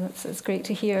 No, that's great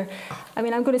to hear. I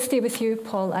mean, I'm going to stay with you,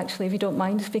 Paul, actually, if you don't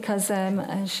mind, because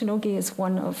Shionogi is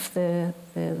one of the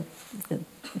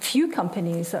few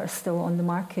companies that are still on the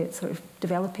market, sort of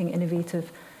developing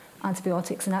innovative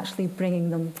antibiotics and actually bringing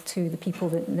them to the people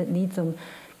that need them.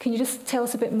 Can you just tell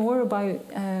us a bit more about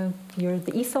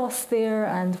the ethos there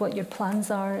and what your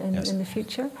plans are in the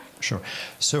future? Sure.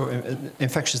 So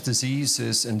infectious disease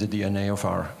is in the DNA of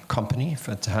our company.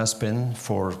 It has been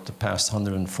for the past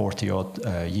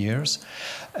 140-odd years.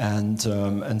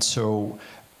 And so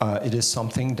it is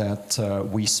something that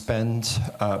we spend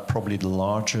probably the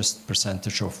largest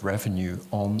percentage of revenue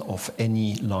on of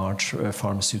any large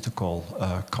pharmaceutical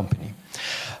company.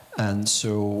 And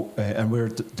so, and we're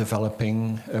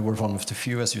developing, we're one of the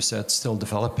few, as you said, still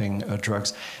developing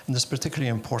drugs. And this is particularly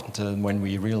important when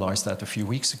we realized that a few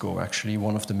weeks ago, actually,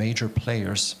 one of the major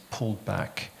players pulled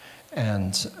back.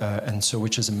 And so,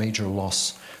 which is a major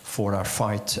loss for our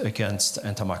fight against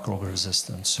antimicrobial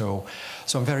resistance. So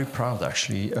I'm very proud,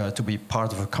 actually, to be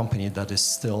part of a company that is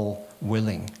still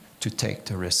willing to take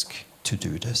the risk to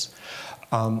do this.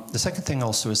 The second thing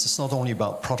also is it's not only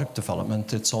about product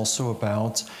development, it's also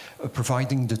about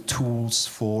providing the tools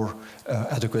for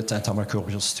adequate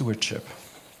antimicrobial stewardship.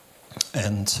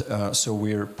 And so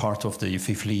we're part of the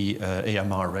VIVLI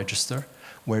AMR register,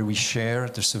 where we share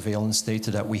the surveillance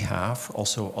data that we have.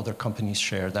 Also, other companies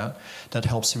share that. That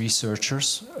helps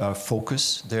researchers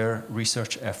focus their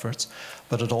research efforts,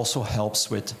 but it also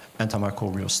helps with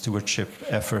antimicrobial stewardship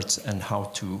efforts and how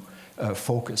to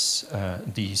focus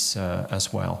these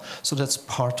as well. So that's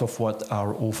part of what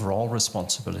our overall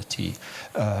responsibility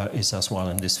is as well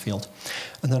in this field.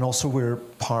 And then also we're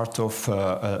part of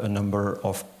a number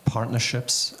of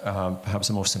partnerships. Perhaps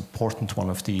the most important one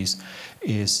of these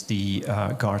is the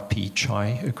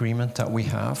CARB-X agreement that we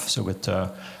have. So with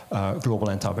Global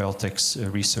Antibiotics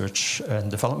Research and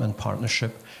Development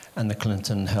Partnership and the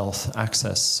Clinton Health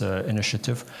Access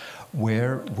Initiative,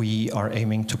 where we are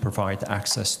aiming to provide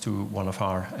access to one of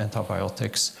our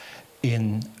antibiotics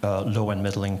in low and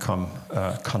middle income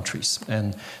countries.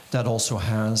 And that also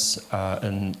has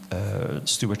a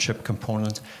stewardship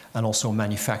component and also a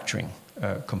manufacturing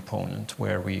component,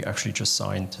 where we actually just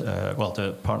signed, well,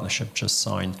 the partnership just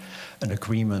signed an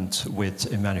agreement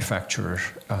with a manufacturer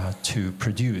to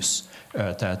produce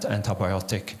that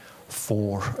antibiotic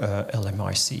for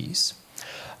LMICs.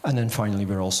 And then finally,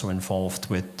 we're also involved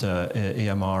with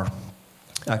AMR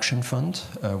Action Fund,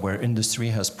 where industry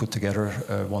has put together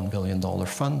a $1 billion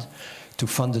fund to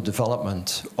fund the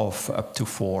development of up to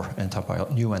 4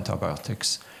 new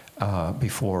antibiotics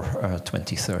before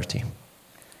 2030.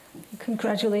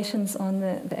 Congratulations on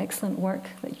the excellent work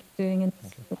that you're doing.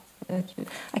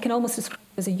 I can almost describe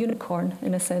it as a unicorn,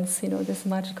 in a sense, you know, this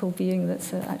magical being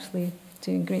that's actually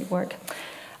doing great work.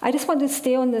 I just want to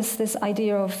stay on this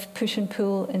idea of push and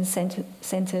pull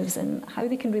incentives and how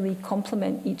they can really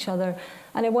complement each other.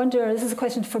 And I wonder, this is a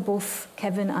question for both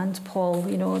Kevin and Paul,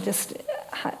 you know, just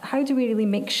how do we really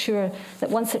make sure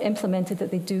that once they're implemented that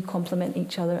they do complement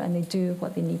each other and they do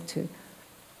what they need to?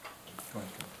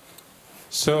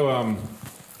 So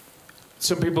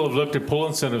some people have looked at pull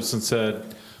incentives and said,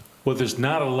 well, there's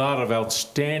not a lot of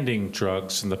outstanding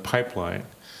drugs in the pipeline.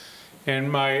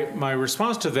 And my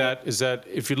response to that is that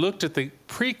if you looked at the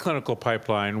preclinical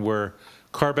pipeline where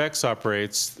CARB-X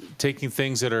operates, taking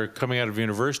things that are coming out of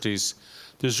universities,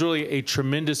 there's really a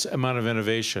tremendous amount of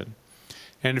innovation.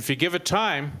 And if you give it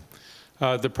time,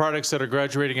 the products that are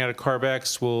graduating out of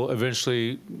CARB-X will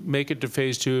eventually make it to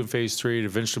phase 2 and phase 3 and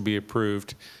eventually be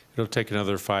approved. It'll take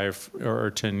another 5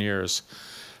 or 10 years.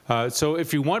 So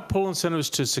if you want pull incentives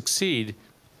to succeed,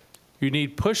 you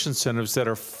need push incentives that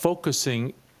are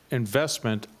focusing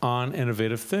investment on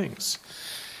innovative things.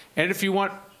 And if you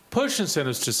want push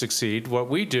incentives to succeed, what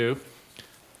we do,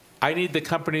 I need the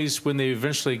companies, when they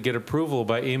eventually get approval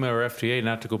by EMA or FDA,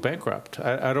 not to go bankrupt.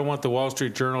 I don't want the Wall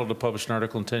Street Journal to publish an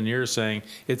article in 10 years saying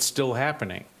it's still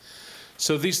happening.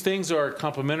 So these things are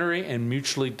complementary and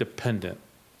mutually dependent.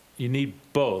 You need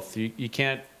both. You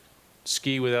can't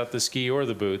ski without the ski or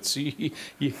the boots.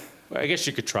 I guess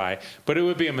you could try, but it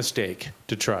would be a mistake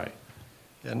to try.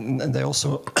 And they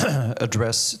also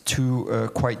address 2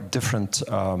 quite different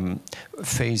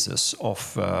phases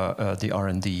of the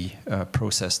R&D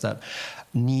process that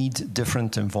need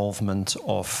different involvement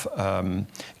of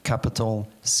capital,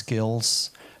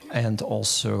 skills, and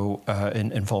also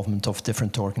involvement of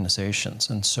different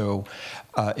organizations. And so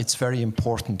it's very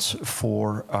important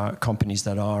for companies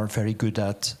that are very good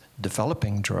at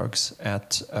developing drugs,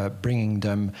 at bringing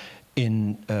them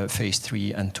in phase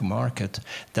 3 and to market,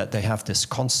 that they have this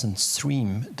constant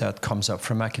stream that comes up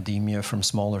from academia, from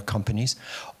smaller companies,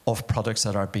 of products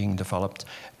that are being developed.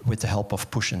 With the help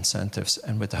of push incentives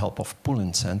and with the help of pull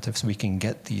incentives, we can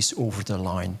get these over the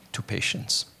line to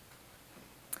patients.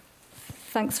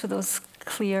 Thanks for those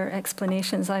clear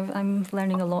explanations. I'm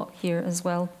learning a lot here as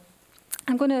well.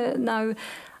 I'm going to now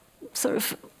sort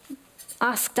of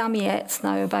ask Damiette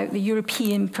now about the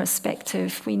European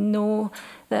perspective. We know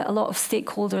that a lot of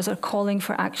stakeholders are calling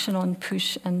for action on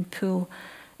push and pull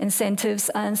incentives,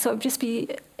 and so it would just be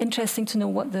interesting to know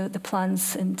what the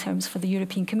plans in terms for the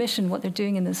European Commission, what they're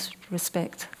doing in this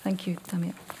respect. Thank you,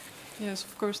 Damiette. Yes,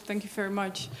 of course, thank you very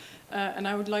much. And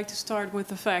I would like to start with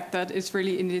the fact that it's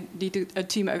really indeed a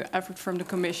team effort from the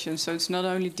Commission. So it's not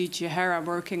only DG HERA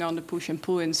working on the push and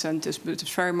pull incentives, but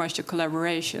it's very much a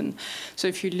collaboration. So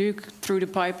if you look through the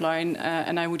pipeline,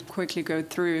 and I would quickly go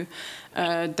through,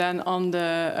 then on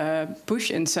the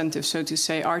push incentives, so to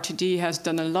say, RTD has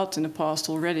done a lot in the past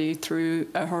already through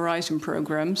Horizon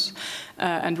programs.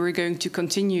 And we're going to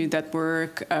continue that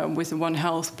work with the One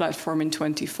Health platform in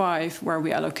 25, where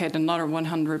we allocate another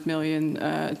 100 million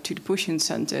to the push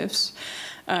incentives.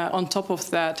 On top of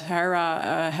that,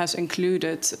 HERA has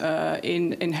included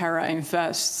in HERA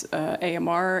Invest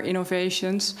AMR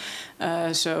innovations.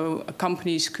 So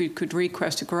companies could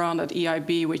request a grant at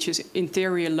EIB, which is in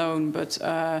theory a loan, but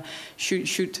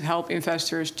should help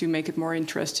investors to make it more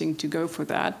interesting to go for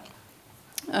that.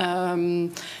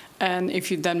 And if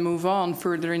you then move on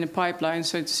further in the pipeline,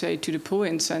 so to say, to the pull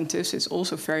incentives, it's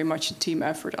also very much a team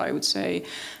effort, I would say,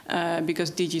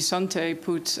 because DG Sante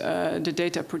put the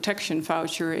data protection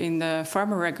voucher in the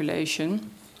pharma regulation,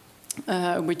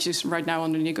 which is right now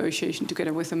under negotiation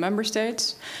together with the member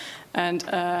states. And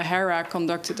HERA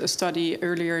conducted a study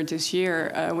earlier this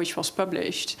year, which was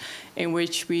published, in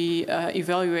which we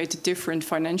evaluated different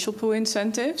financial pool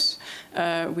incentives.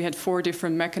 We had 4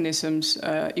 different mechanisms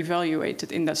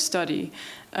evaluated in that study.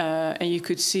 And you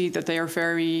could see that they are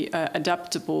very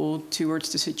adaptable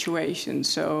towards the situation.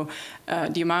 So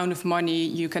the amount of money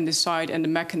you can decide and the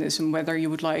mechanism whether you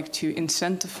would like to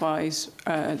incentivize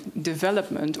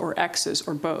development or access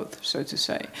or both, so to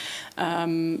say.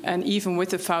 And even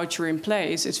with the voucher in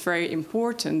place, it's very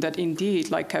important that indeed,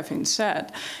 like Kevin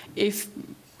said, if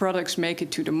products make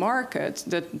it to the market,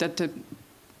 that the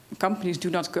companies do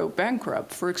not go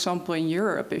bankrupt. For example, in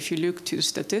Europe, if you look to the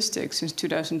statistics since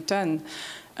 2010,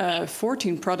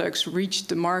 14 products reached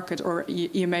the market or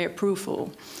EMA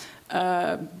approval.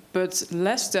 But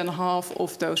less than half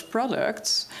of those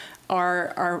products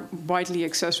are widely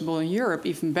accessible in Europe,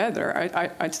 even better.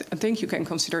 I think you can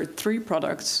consider 3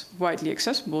 products widely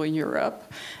accessible in Europe,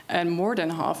 and more than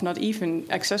half not even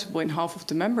accessible in half of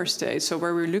the member states. So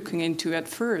where we're looking into at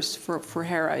first for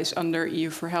HERA is under EU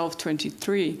for Health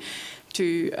 23,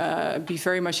 to be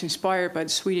very much inspired by the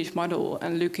Swedish model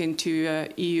and look into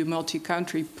EU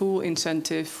multi-country pool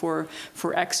incentive for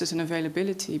access and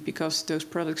availability, because those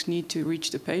products need to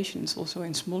reach the patients also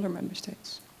in smaller member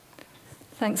states.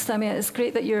 Thanks, Damia. It's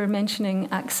great that you're mentioning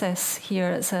access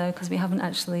here, because we haven't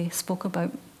actually spoke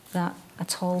about that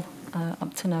at all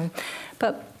up to now.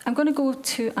 But I'm going to go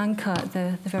to Anka at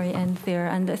the very end there,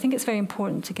 and I think it's very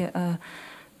important to get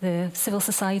the civil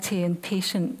society and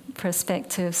patient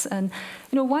perspectives. And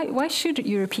why should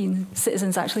European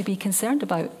citizens actually be concerned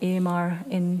about AMR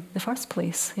in the first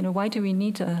place? Why do we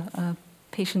need a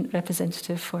patient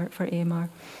representative for AMR?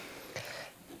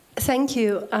 Thank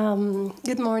you.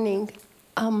 Good morning.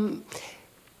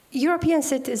 European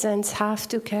citizens have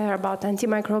to care about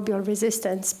antimicrobial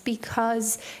resistance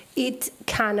because it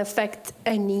can affect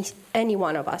any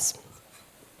one of us.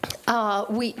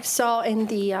 We saw in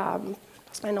the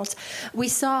we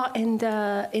saw in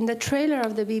the trailer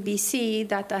of the BBC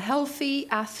that a healthy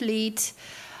athlete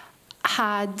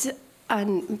had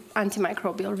an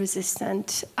antimicrobial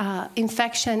resistant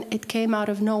infection. It came out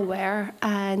of nowhere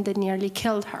and it nearly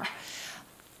killed her.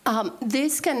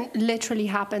 This can literally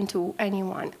happen to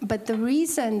anyone, but the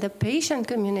reason the patient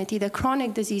community, the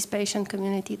chronic disease patient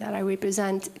community that I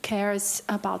represent, cares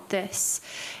about this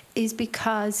is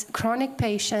because chronic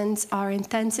patients are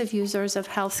intensive users of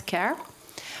healthcare,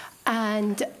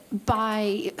 and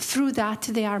through that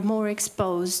they are more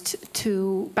exposed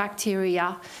to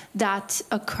bacteria that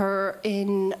occur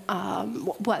in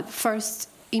first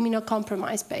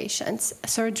immunocompromised patients,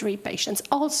 surgery patients.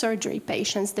 All surgery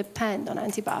patients depend on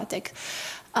antibiotics.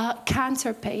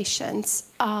 Cancer patients,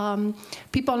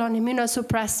 people on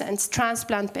immunosuppressants,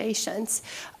 transplant patients,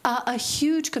 a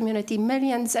huge community,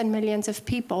 millions and millions of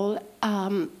people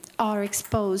are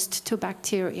exposed to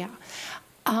bacteria.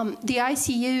 The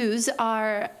ICUs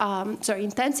are,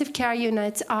 intensive care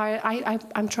units are,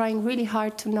 I'm trying really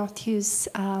hard to not use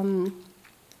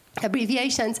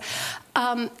abbreviations.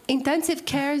 Intensive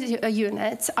care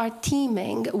units are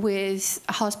teeming with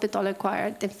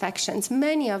hospital-acquired infections.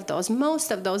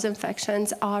 Most of those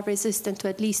infections are resistant to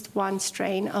at least one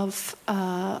strain of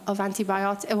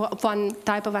antibiotic, one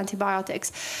type of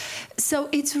antibiotics. So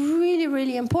it's really,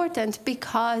 really important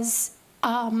because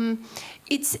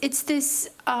it's this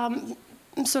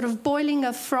sort of boiling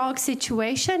a frog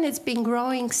situation. It's been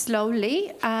growing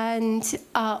slowly, and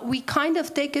we kind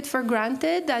of take it for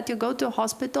granted that you go to a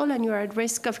hospital and you're at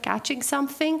risk of catching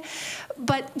something,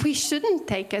 but we shouldn't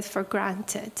take it for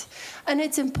granted. And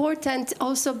it's important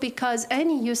also because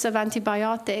any use of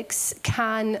antibiotics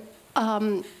can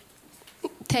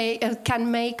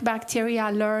make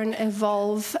bacteria learn,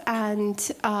 evolve, and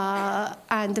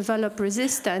develop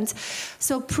resistance.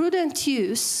 So prudent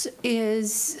use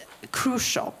is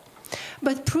crucial.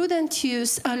 But prudent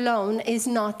use alone is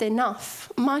not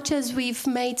enough. Much as we've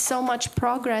made so much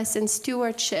progress in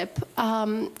stewardship,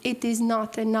 it is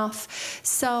not enough.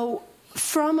 So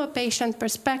from a patient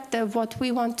perspective, what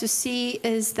we want to see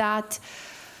is that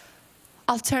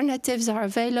alternatives are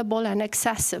available and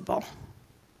accessible.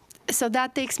 So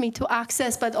that takes me to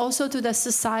access, but also to the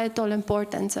societal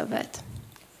importance of it.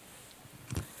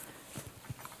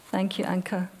 Thank you,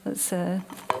 Anka.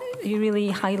 You really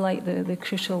highlight the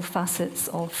crucial facets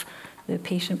of the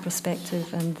patient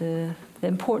perspective and the the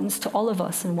importance to all of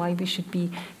us and why we should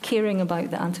be caring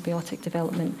about the antibiotic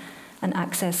development and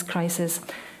access crisis.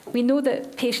 We know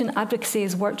that patient advocacy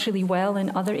has worked really well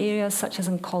in other areas such as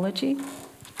oncology,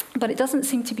 but it doesn't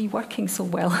seem to be working so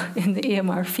well in the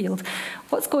AMR field.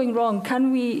 What's going wrong?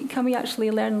 Can we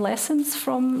actually learn lessons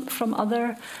from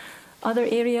other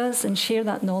areas and share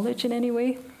that knowledge in any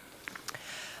way?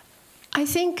 I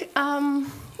think,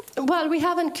 well, we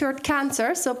haven't cured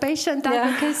cancer, so patient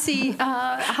advocacy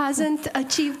hasn't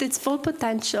achieved its full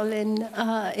potential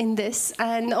in this,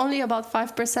 and only about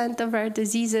 5% of rare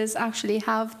diseases actually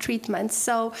have treatments.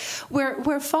 So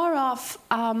we're far off.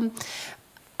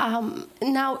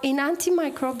 Now, in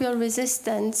antimicrobial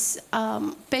resistance,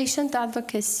 patient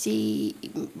advocacy,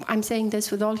 I'm saying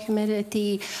this with all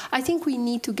humility, I think we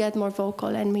need to get more vocal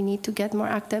and we need to get more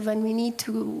active, and we need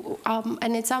to,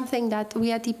 and it's something that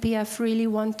we at EPF really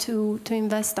want to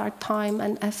invest our time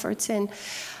and efforts in,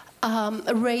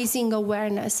 raising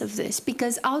awareness of this.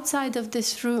 Because outside of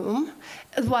this room,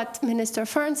 what Minister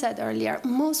Fern said earlier,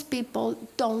 most people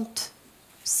don't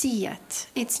see it.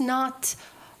 It's not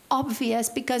obvious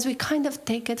because we kind of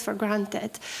take it for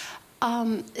granted.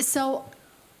 So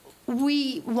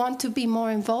we want to be more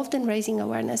involved in raising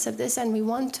awareness of this, and we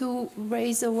want to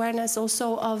raise awareness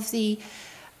also of the,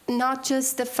 not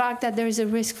just the fact that there is a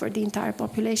risk for the entire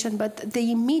population, but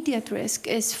the immediate risk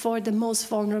is for the most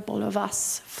vulnerable of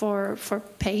us, for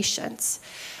patients.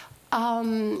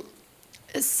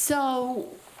 So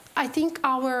I think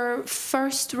our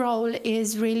first role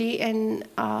is really in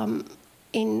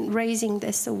raising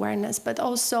this awareness, but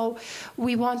also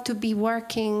we want to be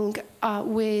working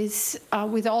with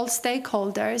all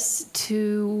stakeholders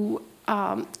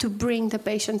to bring the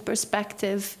patient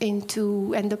perspective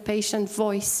into, and the patient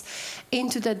voice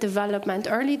into the development,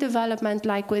 early development,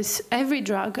 like with every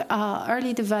drug,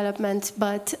 early development,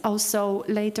 but also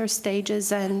later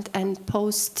stages and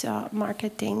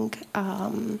post-marketing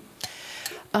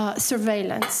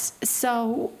surveillance.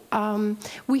 So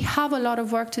we have a lot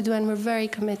of work to do, and we're very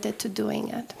committed to doing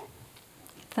it.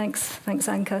 Thanks,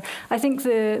 Anka. I think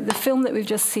the film that we've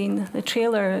just seen, the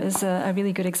trailer, is a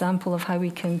really good example of how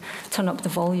we can turn up the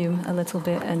volume a little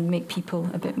bit and make people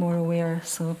a bit more aware.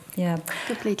 So, yeah.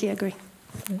 Completely agree.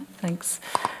 Yeah, thanks.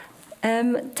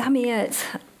 Damiette,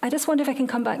 I just wonder if I can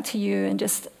come back to you and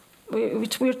just,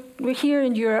 we're here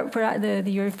in Europe, we're at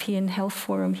the European Health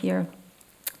Forum here.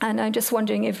 And I'm just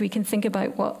wondering if we can think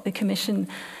about what the Commission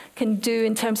can do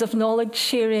in terms of knowledge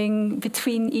sharing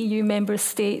between EU member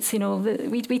states. You know,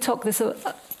 we talk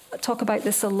about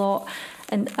this a lot,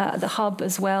 and the hub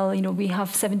as well. You know, we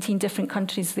have 17 different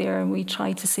countries there, and we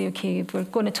try to say, okay, if we're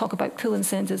going to talk about pool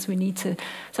incentives, we need to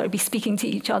sort of be speaking to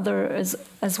each other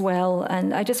as well.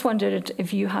 And I just wondered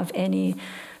if you have any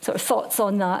sort of thoughts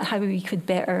on that, how we could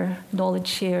better knowledge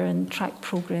share and track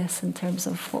progress in terms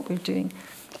of what we're doing.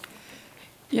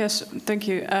 Yes, thank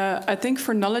you. I think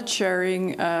for knowledge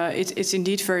sharing, it's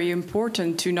indeed very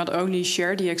important to not only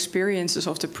share the experiences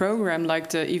of the program,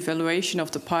 like the evaluation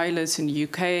of the pilots in the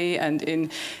UK and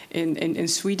in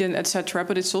Sweden, etc.,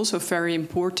 but it's also very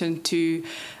important to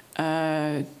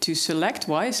select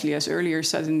wisely, as earlier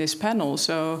said in this panel.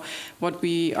 So what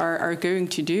we are going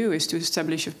to do is to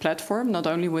establish a platform, not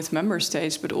only with member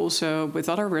states, but also with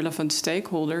other relevant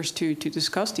stakeholders to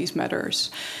discuss these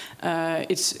matters.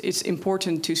 It's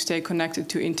important to stay connected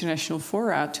to international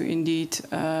fora to indeed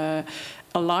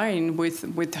align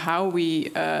with how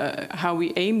we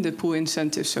aim the pool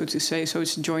incentives, so to say. So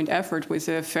it's a joint effort with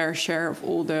a fair share of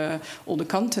all the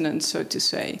continents, so to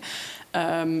say.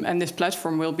 And this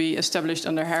platform will be established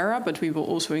under HERA, but we will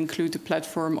also include the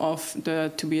platform of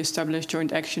the to-be-established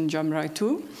Joint Action JAMRAI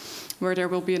 2, where there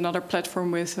will be another platform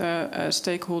with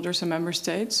stakeholders and member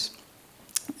states.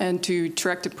 And to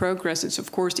track the progress, it's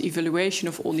of course the evaluation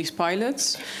of all these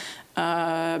pilots,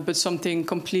 but something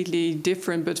completely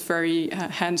different but very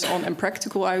hands-on and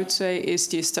practical, I would say, is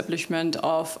the establishment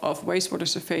of wastewater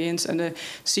surveillance and the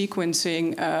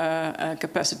sequencing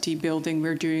capacity building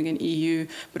we're doing in EU,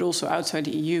 but also outside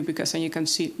the EU, because then you can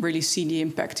really see the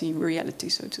impact in reality,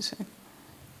 so to say.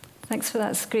 Thanks for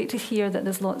that. It's great to hear that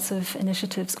there's lots of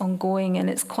initiatives ongoing, and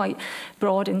it's quite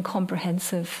broad and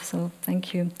comprehensive, so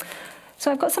thank you. So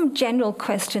I've got some general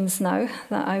questions now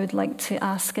that I would like to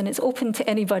ask, and it's open to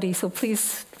anybody, so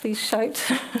please shout.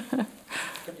 Can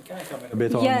I comment a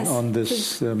bit on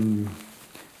this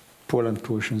pull and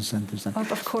push incentives?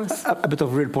 Of course. A bit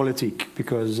of realpolitik,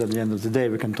 because at the end of the day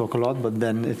we can talk a lot, but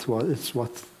then it's what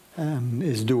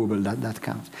is doable that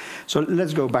counts. So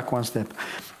let's go back one step.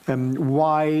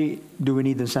 Why do we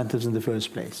need incentives in the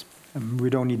first place?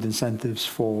 We don't need incentives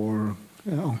for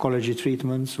oncology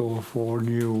treatments or for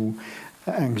new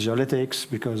anxiolytics,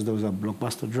 because those are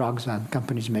blockbuster drugs and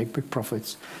companies make big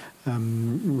profits,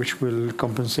 which will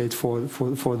compensate for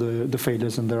the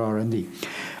failures in their R&D.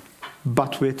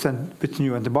 But with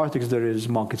new antibiotics, there is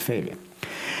market failure.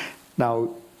 Now,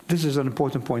 this is an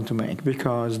important point to make,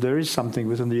 because there is something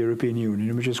within the European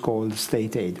Union which is called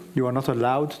state aid. You are not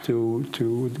allowed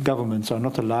governments are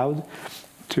not allowed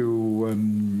to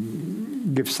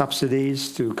give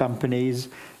subsidies to companies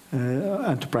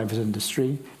and to private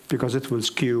industry, because it will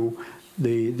skew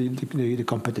the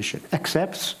competition.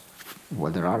 Except,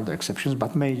 well, there are other exceptions,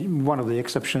 but one of the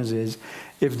exceptions is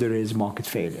if there is market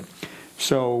failure.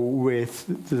 So with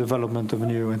the development of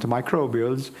new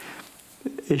antimicrobials,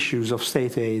 issues of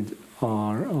state aid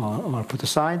are put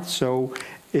aside. So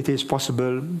it is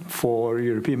possible for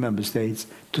European member states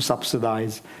to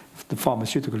subsidize the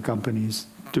pharmaceutical companies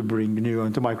to bring new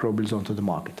antimicrobials onto the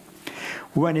market.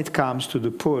 When it comes to the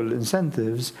pull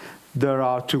incentives, there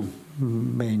are two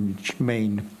main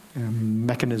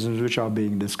mechanisms which are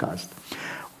being discussed.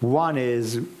 One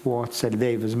is what Sally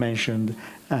Davis mentioned,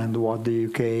 and what the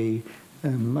UK,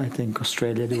 I think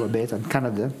Australia do a bit, and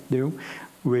Canada do,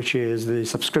 which is the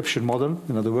subscription model.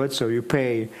 In other words, so you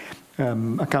pay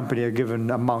a company a given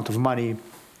amount of money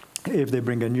if they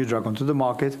bring a new drug onto the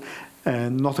market,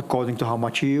 and not according to how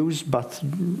much you use, but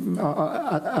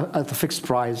at a fixed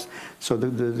price, so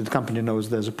the company knows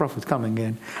there's a profit coming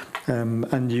in,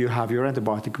 and you have your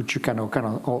antibiotic, which you can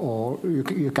or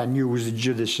you can use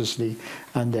judiciously,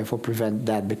 and therefore prevent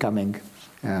that becoming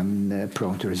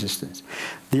prone to resistance.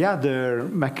 The other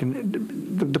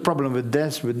the problem with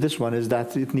this one is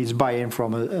that it needs buy-in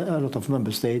from a lot of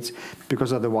member states,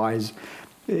 because otherwise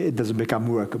it doesn't become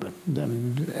workable.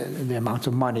 The amount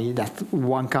of money that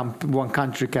one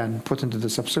country can put into the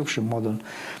subscription model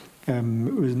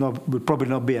will probably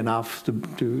not be enough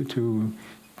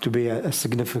to be a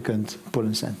significant pull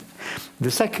incentive.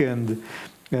 The second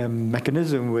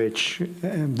mechanism which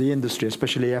the industry,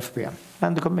 especially FPM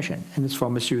and the Commission in its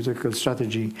pharmaceutical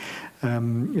strategy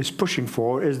is pushing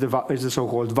for, is the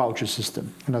so-called voucher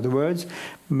system. In other words,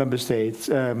 member states,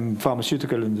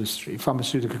 pharmaceutical industry,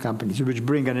 pharmaceutical companies which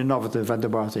bring an innovative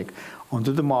antibiotic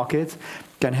onto the market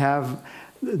can have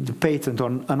the patent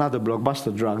on another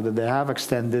blockbuster drug that they have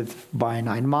extended by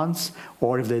 9 months,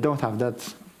 or if they don't have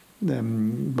that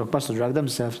blockbuster drug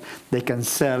themselves, they can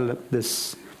sell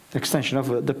this extension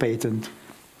of the patent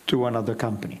to another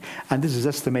company. And this is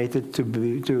estimated to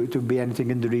be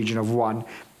anything in the region of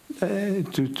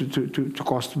to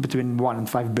cost between 1 and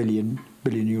 5 billion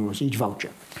euros each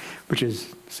voucher, which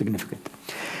is significant.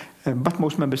 But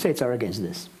most member states are against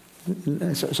this.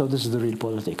 So this is the real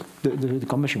politic. The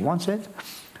Commission wants it,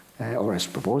 or is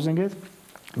proposing it.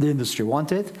 The industry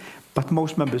wants it, but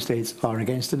most member states are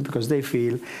against it, because they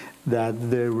feel that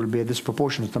there will be a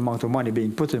disproportionate amount of money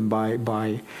being put in by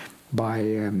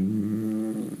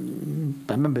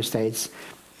member states,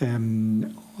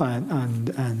 and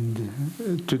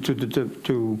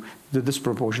to the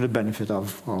disproportionate benefit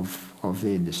of the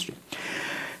industry.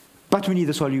 But we need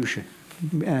a solution,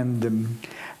 and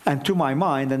to my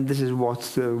mind, and this is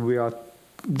what we are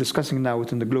discussing now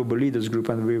within the Global Leaders Group,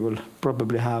 and we will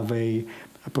probably have a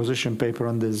position paper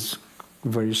on this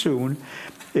very soon,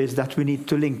 is that we need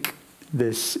to link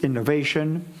this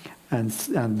innovation and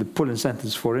the pull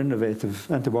incentives for innovative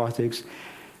antibiotics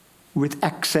with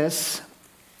access,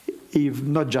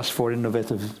 not just for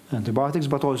innovative antibiotics,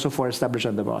 but also for established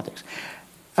antibiotics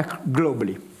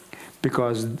globally.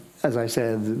 Because, as I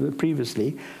said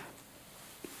previously,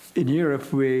 in Europe,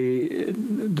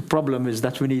 the problem is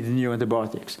that we need new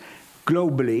antibiotics.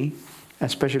 Globally,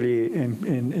 especially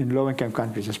in low-income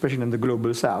countries, especially in the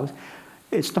global south,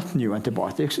 it's not new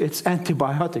antibiotics, it's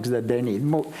antibiotics that they need.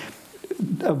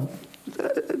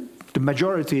 The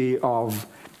majority of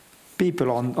people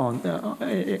on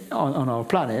our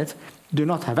planet do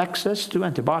not have access to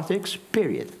antibiotics,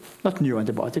 period. Not new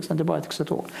antibiotics, antibiotics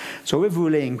at all. So if we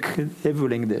link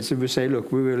this, if we say,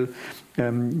 look, we will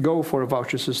go for a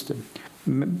voucher system,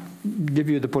 give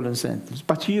you the pull incentives,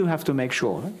 but you have to make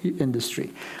sure,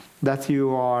 industry, that you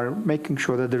are making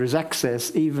sure that there is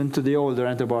access even to the older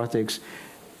antibiotics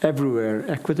everywhere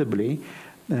equitably,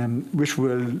 which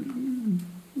will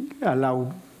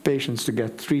allow patients to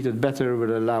get treated better,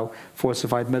 will allow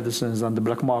falsified medicines on the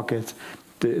black market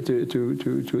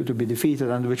to be defeated,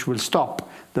 and which will stop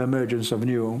the emergence of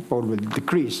new, or will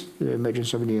decrease the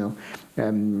emergence of new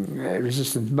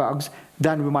resistant bugs.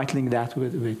 Then we might link that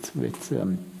with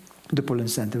the pull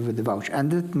incentive with the voucher,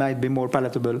 and it might be more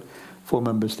palatable for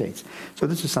member states. So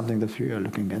this is something that we are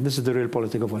looking at. This is the real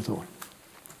politic of it all.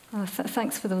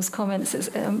 Thanks for those comments.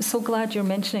 I'm so glad you're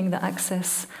mentioning the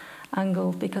access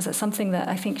angle, because it's something that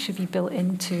I think should be built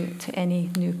into any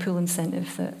new pool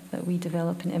incentive that we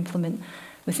develop and implement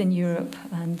within Europe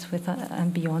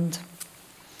and beyond.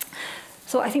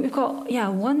 So I think we've got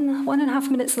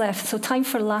 1.5 minutes left. So time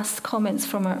for last comments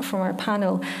from our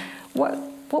panel.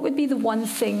 What would be the one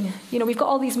thing? You know, we've got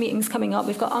all these meetings coming up.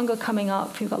 We've got UNGA coming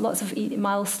up. We've got lots of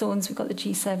milestones. We've got the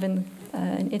G7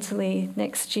 in Italy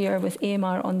next year with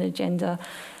AMR on the agenda.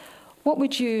 What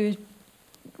would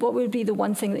be the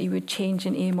one thing that you would change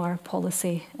in AMR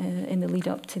policy in the lead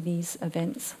up to these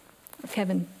events?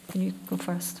 Kevin, can you go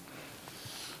first?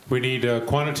 We need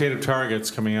quantitative targets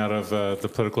coming out of the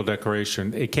political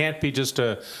declaration. It can't be just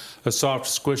a soft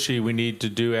squishy, we need to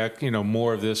do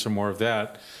more of this or more of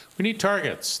that. We need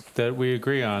targets that we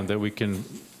agree on, that we can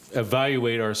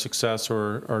evaluate our success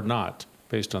or not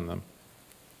based on them.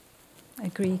 I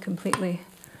agree completely.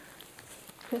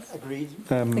 Chris? Agreed.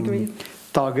 Agreed.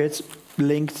 Targets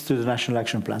linked to the national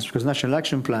action plans, because national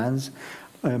action plans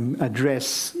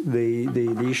address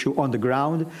the issue on the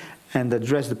ground and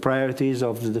address the priorities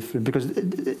of the different, because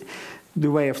the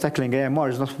way of tackling AMR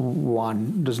is not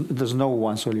one, there's no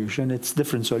one solution, it's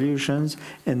different solutions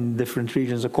in different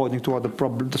regions according to what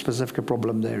the specific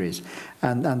problem there is.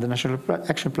 And the national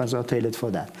action plans are tailored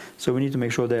for that. So we need to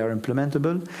make sure they are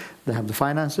implementable, they have the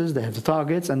finances, they have the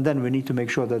targets, and then we need to make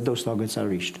sure that those targets are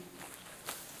reached.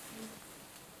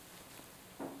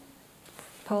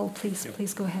 Paul,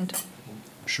 please go ahead.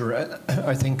 Sure.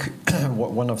 I think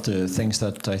one of the things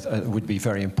that would be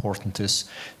very important is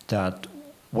that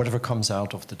whatever comes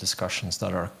out of the discussions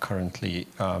that are currently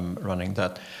running,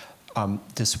 that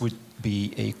this would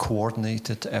be a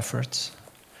coordinated effort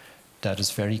that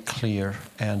is very clear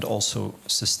and also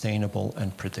sustainable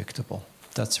and predictable.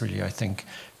 That's really, I think,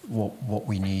 what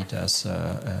we need as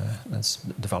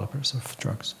developers of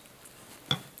drugs.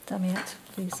 Damiette,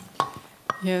 please.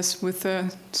 Yes, with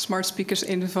smart speakers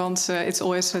in advance, it's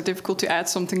always difficult to add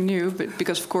something new, but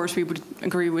because of course we would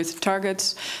agree with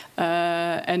targets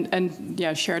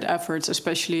and shared efforts,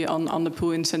 especially on the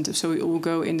pool incentive, so we all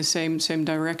go in the same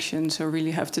direction. So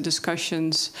really have the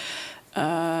discussions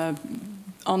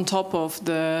on top of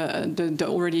the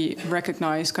already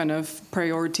recognized kind of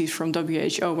priorities from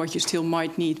WHO, what you still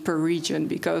might need per region,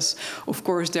 because of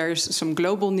course there's some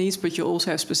global needs, but you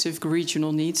also have specific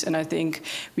regional needs, and I think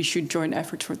we should join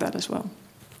efforts for that as well.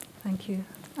 Thank you.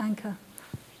 Anka.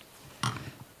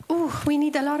 Oh, we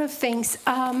need a lot of things.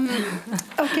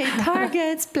 Okay,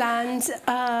 targets, plans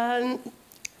have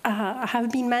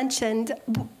been mentioned.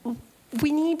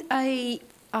 We need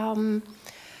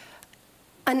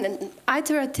an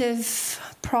iterative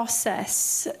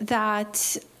process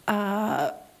that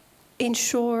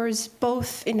ensures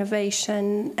both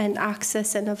innovation and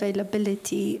access and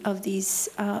availability of these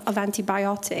of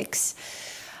antibiotics,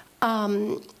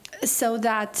 so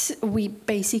that we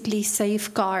basically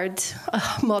safeguard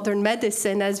modern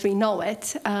medicine as we know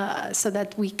it, so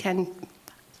that we can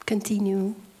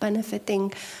continue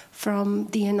benefiting from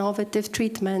the innovative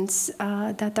treatments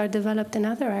that are developed in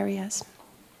other areas.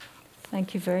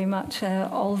 Thank you very much.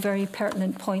 All very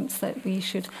pertinent points that we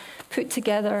should put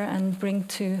together and bring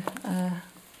to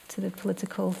the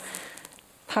political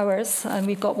powers. And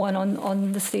we've got one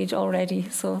on the stage already,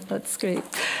 so that's great.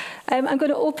 I'm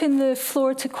going to open the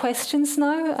floor to questions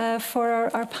now for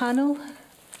our panel.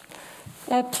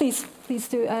 Please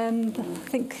do. I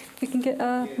think we can get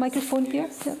a microphone here.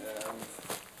 Yes. Yeah.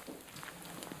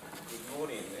 Good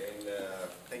morning, and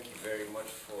thank you very much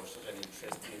for such an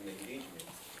interesting engagement.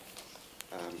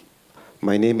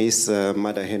 My name is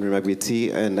Mada Henry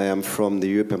Magwiti, and I am from the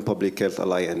European Public Health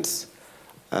Alliance.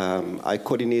 I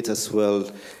coordinate as well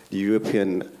the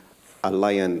European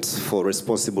Alliance for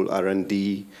Responsible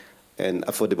R&D and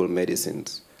Affordable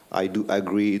Medicines. I do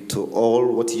agree to all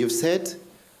what you've said,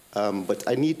 but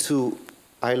I need to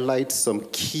highlight some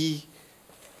key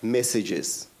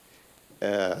messages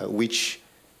which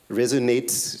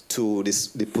resonate to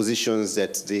the positions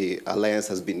that the Alliance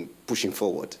has been pushing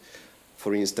forward.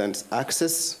 For instance,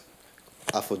 access,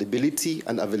 affordability,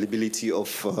 and availability of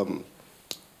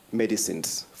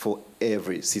medicines for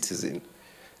every citizen.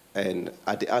 And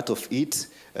at the heart of it,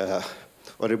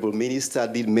 Honorable Minister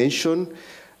did mention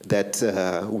that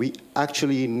we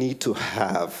actually need to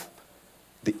have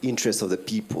the interests of the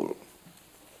people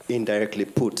indirectly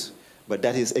put. But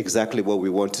that is exactly what we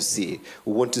want to see.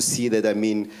 We want to see that,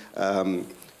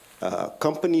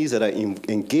 companies that are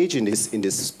engaged in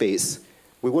this space,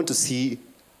 we want to see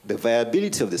the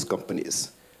viability of these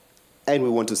companies. And we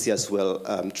want to see as well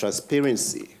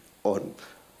transparency on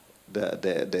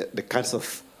the kinds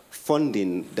of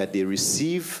funding that they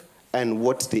receive and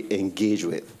what they engage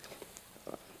with.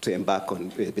 embark on,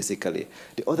 basically.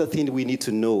 The other thing we need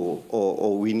to know,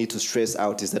 or we need to stress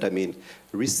out, is that, I mean,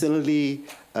 recently,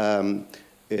 DG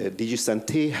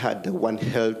Santé had the One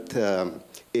Health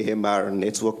AMR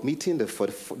network meeting, the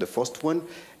first one,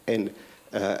 and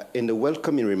in the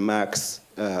welcoming remarks,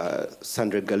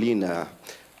 Sandra Galina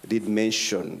did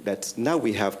mention that now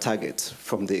we have targets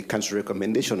from the country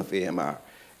recommendation of AMR,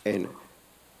 and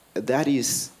that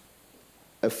is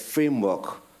a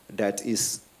framework that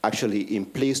is actually in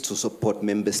place to support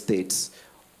member states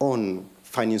on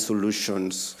finding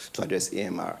solutions to address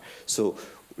AMR. So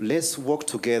let's work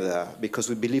together, because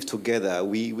we believe together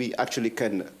we actually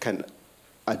can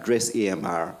address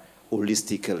AMR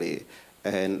holistically,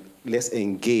 and let's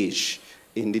engage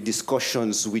in the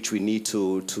discussions which we need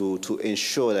to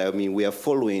ensure that, I mean, we are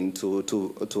following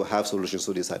to have solutions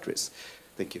to this address.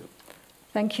 Thank you.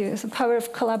 Thank you. It's the power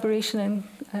of collaboration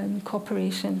and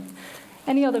cooperation.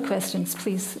 Any other questions,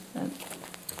 please?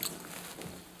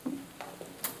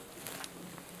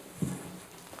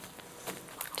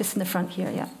 Just in the front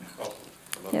here, yeah.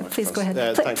 Yeah, please go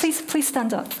ahead. Please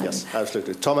stand up. Yes,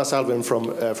 absolutely. Thomas Alvin from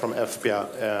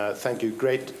FBA. Thank you.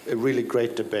 A really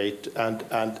great debate. And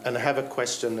I have a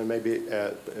question, and maybe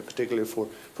particularly for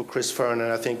Chris Fearn.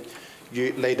 And I think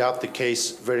you laid out the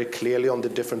case very clearly on the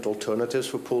different alternatives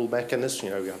for pool mechanisms. You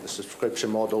know, you have the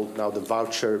subscription model, now the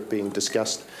voucher being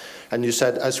discussed. And you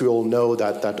said, as we all know,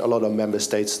 that a lot of member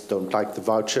states don't like the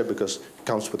voucher because it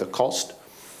comes with a cost.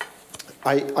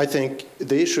 I think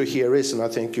the issue here is, and I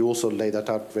think you also laid that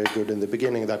out very good in the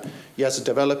beginning, that yes,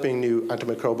 developing new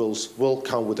antimicrobials will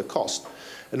come with a cost.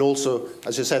 And also,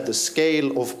 as you said, the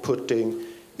scale of putting,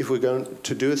 if we're going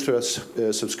to do it through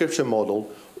a subscription model,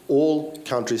 all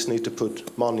countries need to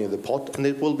put money in the pot, and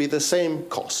it will be the same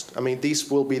cost. I mean,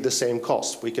 these will be the same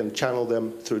cost. We can channel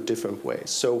them through different ways.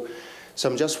 So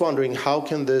I'm just wondering, how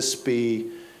can this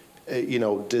be,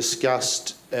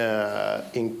 discussed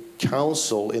in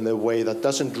Council in a way that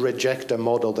doesn't reject a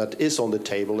model that is on the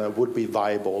table and would be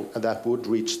viable and that would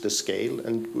reach the scale?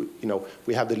 And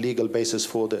we have the legal basis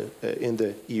for in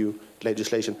the EU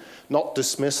legislation. Not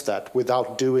dismiss that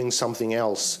without doing something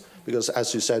else, because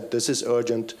as you said, this is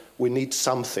urgent. We need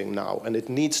something now, and it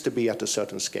needs to be at a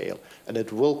certain scale, and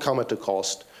it will come at a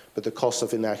cost. But the cost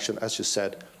of inaction, as you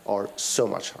said, are so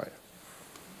much higher.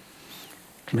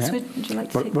 Yeah. Would you like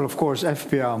to take? Well, of course,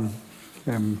 FPR,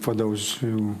 for those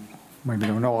who maybe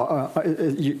don't know,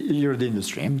 you're the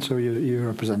industry, so you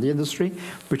represent the industry,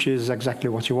 which is exactly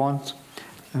what you want.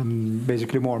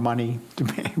 Basically, more money to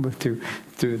be able to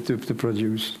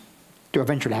produce, to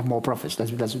eventually have more profits.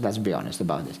 Let's be honest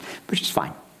about this, which is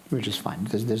fine.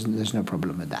 There's no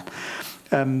problem with that.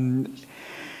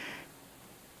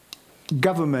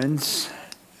 Governments,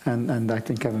 and I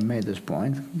think Kevin made this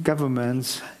point,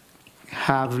 governments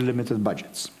have limited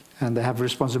budgets, and they have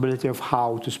responsibility of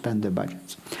how to spend their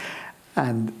budgets.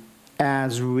 And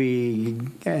as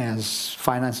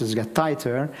finances get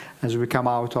tighter, as we come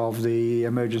out of the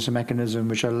emergency mechanism,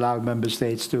 which allowed member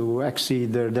states to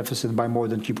exceed their deficit by more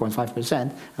than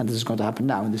 2.5%, and this is going to happen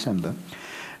now in December,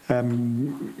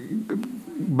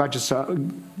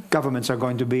 governments are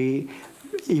going to be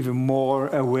even more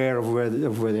aware of where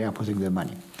they are putting their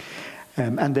money.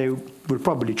 And they will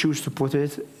probably choose to put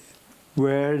it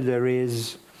where there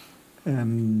is,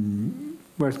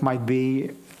 where it might be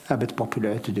a bit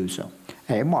popular to do so.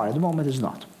 AMR at the moment is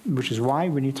not, which is why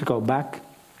we need to go back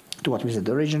to what we said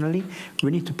originally.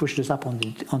 We need to push this up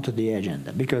onto the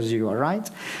agenda, because you are right,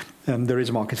 there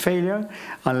is market failure.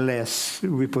 Unless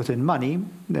we put in money,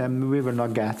 we will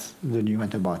not get the new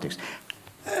antibiotics.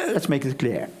 Let's make it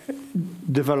clear.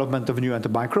 Development of new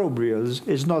antimicrobials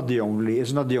is not the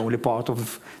only part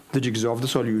of the jigsaw of the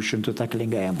solution to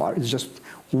tackling AMR. It's just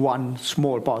one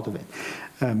small part of it.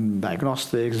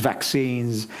 Diagnostics,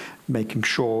 vaccines, making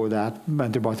sure that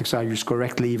antibiotics are used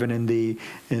correctly, even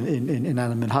in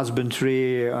animal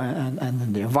husbandry and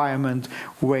in the environment,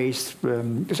 waste.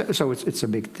 So it's a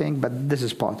big thing, but this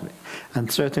is part of it.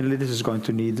 And certainly this is going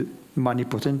to need money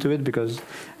put into it, because,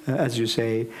 as you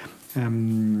say,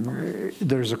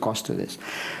 there's a cost to this.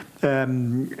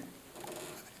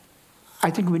 I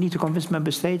think we need to convince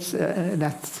member states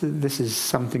that this is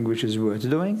something which is worth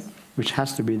doing, which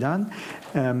has to be done.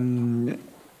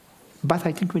 But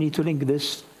I think we need to link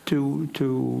this to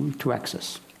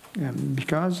access,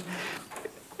 because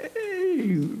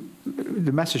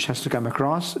the message has to come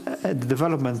across. The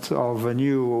development of a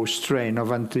new strain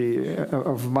of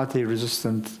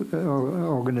multi-resistant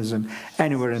organism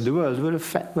anywhere in the world will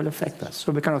affect us.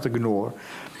 So we cannot ignore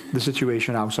the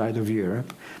situation outside of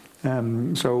Europe.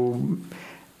 So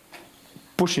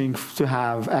pushing to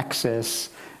have access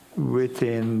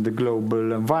within the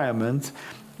global environment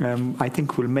I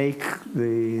think will make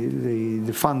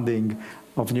the funding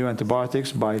of new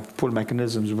antibiotics by pull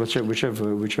mechanisms,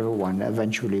 whichever one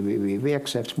eventually we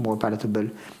accept, more palatable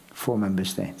for member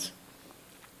states.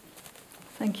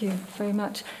 Thank you very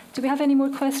much. Do we have any more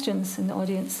questions in the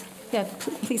audience? Yeah,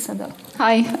 please stand up.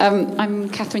 Hi, I'm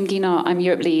Catherine Guinard. I'm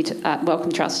Europe Lead at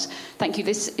Wellcome Trust. Thank you.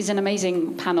 This is an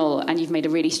amazing panel, and you've made a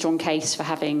really strong case for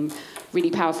having really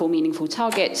powerful, meaningful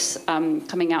targets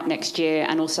coming out next year,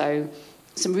 and also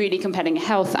some really compelling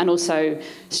health and also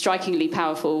strikingly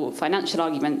powerful financial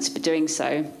arguments for doing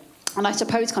so. And I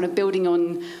suppose kind of building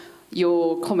on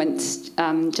your comments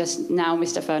just now,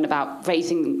 Mr. Fern, about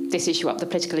raising this issue up the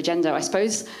political agenda, I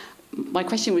suppose my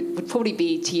question would probably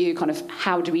be to you, kind of,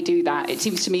 how do we do that? It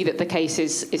seems to me that the case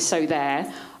is so there.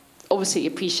 Obviously,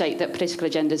 appreciate that political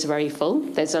agendas are very full.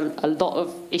 There's a lot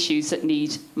of issues that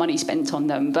need money spent on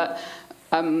them. But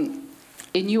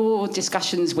in your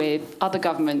discussions with other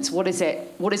governments, what is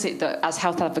it that, as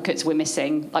health advocates, we're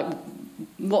missing? Like,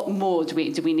 what more do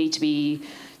we need to be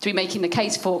making the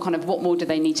case for? Kind of, what more do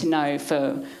they need to know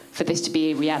for this to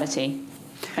be a reality?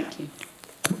 Thank you.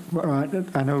 Well,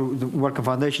 I know the Wellcome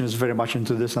Foundation is very much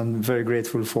into this. I'm very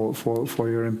grateful for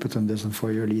your input on this and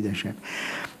for your leadership.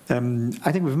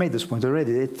 I think we've made this point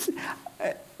already.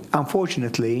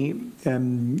 Unfortunately,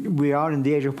 we are in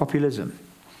the age of populism.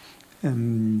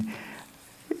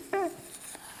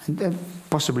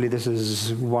 Possibly this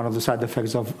is one of the side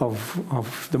effects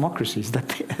of democracies,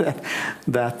 that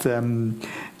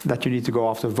you need to go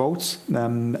after votes,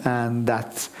 and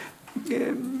that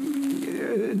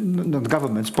not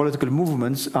governments, political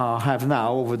movements have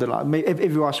now, over the last,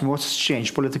 if you ask me what's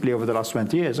changed politically over the last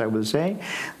 20 years, I will say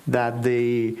that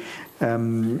the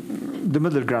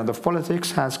middle ground of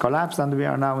politics has collapsed, and we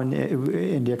are now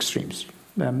in the extremes,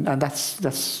 and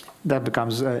that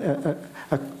becomes a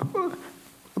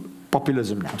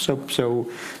populism now. So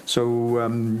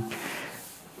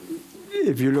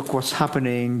if you look what's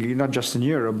happening, not just in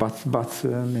Europe, but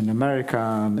in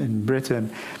America, in Britain,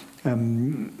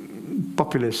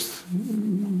 populist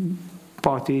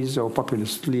parties or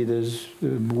populist leaders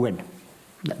win.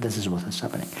 This is what is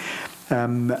happening.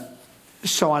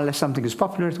 So unless something is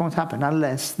popular, it won't happen.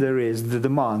 Unless there is the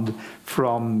demand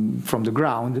from the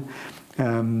ground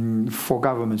for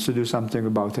governments to do something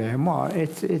about AMR,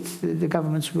 the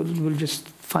governments will just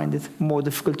find it more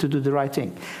difficult to do the right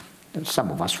thing.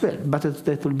 Some of us will, but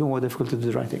it will be more difficult to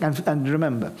do the right thing. And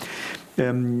remember,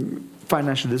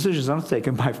 financial decisions are not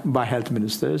taken by health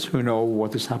ministers who know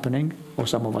what is happening, or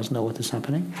some of us know what is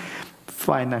happening.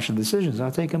 Financial decisions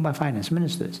are taken by finance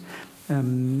ministers,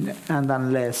 and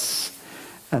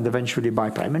eventually by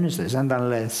prime ministers, and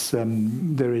unless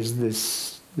there is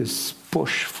this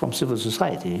push from civil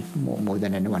society more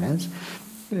than anyone else,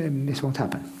 this won't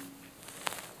happen.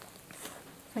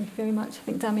 Thank you very much. I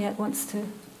think Damiette wants to.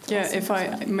 Yeah, if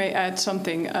I may add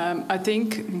something, I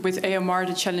think with AMR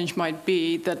the challenge might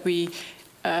be that we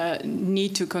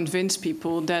need to convince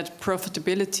people that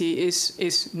profitability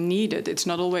is needed. It's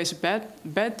not always a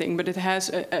bad thing, but it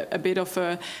has a bit of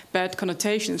a bad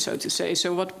connotation, so to say.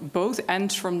 So what both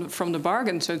ends from the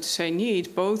bargain, so to say,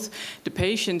 need, both the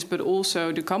patients but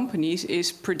also the companies,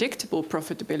 is predictable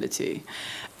profitability.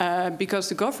 Because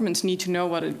the governments need to know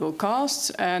what it will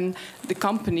cost, and the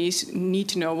companies need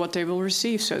to know what they will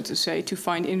receive, so to say, to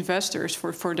find investors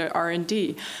for the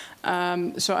R&D.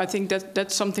 So I think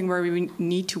that's something where we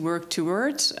need to work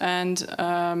towards, and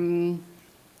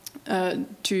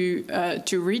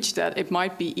to reach that, it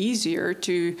might be easier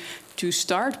to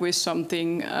start with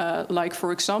something like,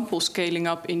 for example, scaling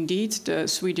up indeed the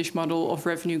Swedish model of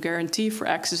revenue guarantee for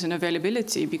access and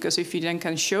availability, because if you then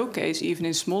can showcase, even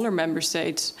in smaller member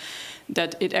states,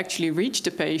 that it actually reached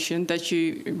the patient, that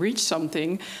you reach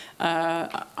something.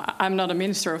 I'm not a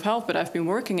Minister of Health, but I've been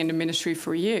working in the ministry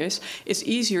for years. It's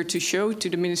easier to show to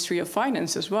the Ministry of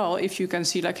Finance as well, if you can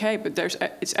see like, hey, but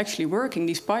it's actually working,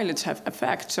 these pilots have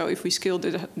effect. So if we scale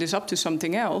this up to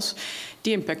something else,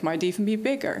 the impact might even be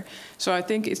bigger. So I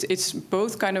think it's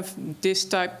both kind of this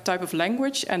type of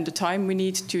language and the time we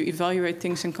need to evaluate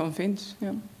things and convince.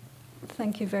 Yeah.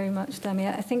 Thank you very much,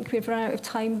 Damiette. I think we've run out of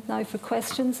time now for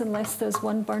questions, unless there's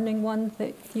one burning one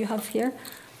that you have here.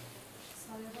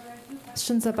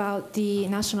 Questions about the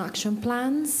national action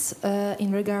plans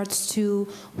in regards to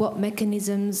what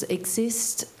mechanisms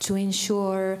exist to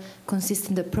ensure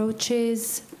consistent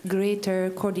approaches,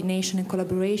 greater coordination and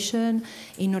collaboration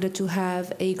in order to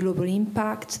have a global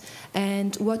impact,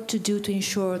 and what to do to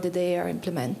ensure that they are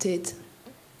implemented.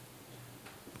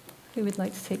 Who would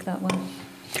like to take that one?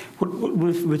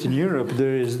 Within Europe,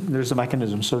 there's a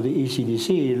mechanism. So the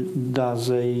ECDC does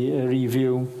a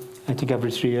review I think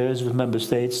every 3 years with member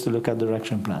states to look at their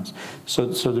action plans. So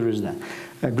there is that.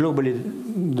 Globally,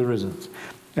 there isn't,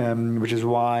 which is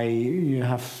why you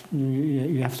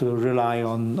have to rely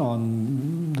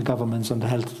on the governments and the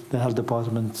health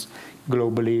departments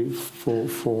globally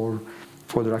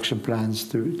for their action plans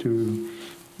to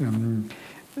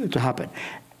happen.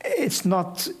 It's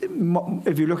not,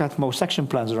 if you look at most action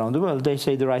plans around the world, they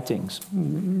say the right things.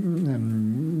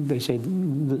 They say,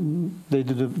 they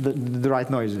do the right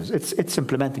noises. It's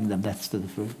implementing them, that's the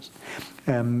difference.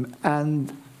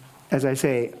 And as I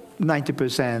say,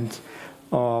 90%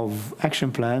 of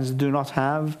action plans do not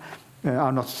have,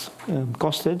 are not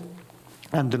costed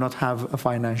and do not have a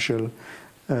financial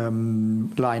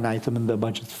line item in the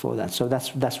budget for that. So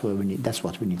that's what we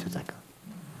need to tackle.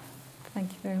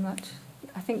 Thank you very much.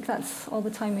 I think that's all the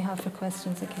time we have for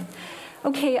questions again.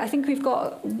 Okay, I think we've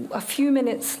got a few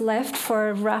minutes left for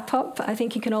a wrap-up. I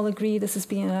think you can all agree this has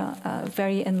been a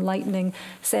very enlightening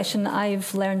session.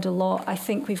 I've learned a lot. I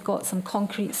think we've got some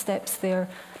concrete steps there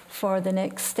for the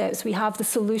next steps. We have the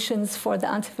solutions for the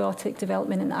antibiotic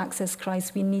development and access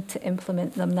crisis. We need to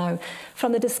implement them now.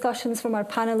 From the discussions from our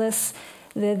panelists,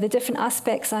 the different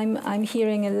aspects I'm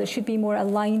hearing is there should be more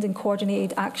aligned and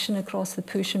coordinated action across the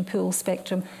push and pull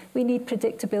spectrum. We need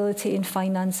predictability in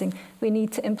financing. We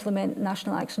need to implement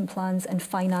national action plans and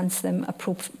finance them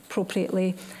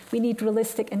appropriately. We need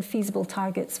realistic and feasible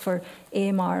targets for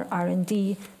AMR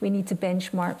R&D. We need to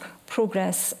benchmark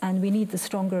progress, and we need the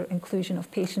stronger inclusion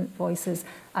of patient voices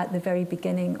at the very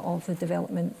beginning of the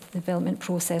development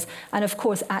process. And of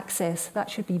course, access, that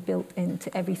should be built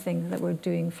into everything that we're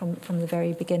doing from the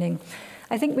very beginning.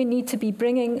 I think we need to be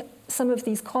bringing some of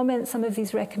these comments, some of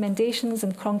these recommendations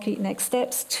and concrete next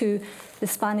steps to the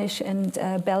Spanish and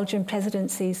Belgian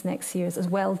presidencies next year, as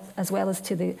well as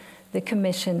to the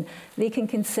Commission. They can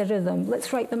consider them.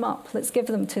 Let's write them up. Let's give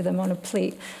them to them on a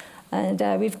plate. And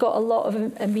we've got a lot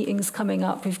of meetings coming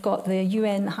up. We've got the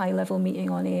UN high-level meeting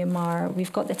on AMR.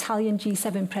 We've got the Italian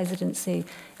G7 presidency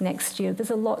next year. There's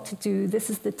a lot to do. This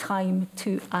is the time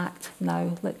to act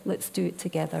now. Let's do it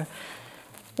together.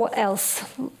 What else?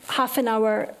 Half an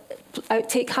hour,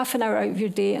 take half an hour out of your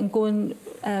day and go and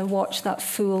watch that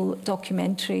full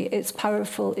documentary. It's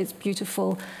powerful, it's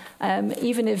beautiful.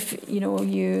 Even if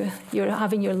you're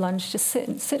having your lunch, just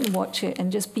sit and watch it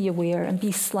and just be aware and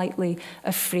be slightly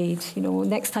afraid.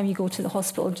 Next time you go to the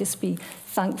hospital, just be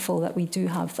thankful that we do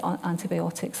have the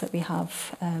antibiotics that we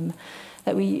have,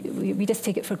 that we just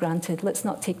take it for granted. Let's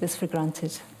not take this for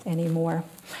granted anymore.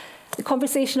 The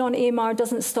conversation on AMR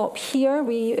doesn't stop here.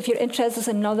 If you're interested, there's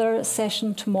another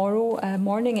session tomorrow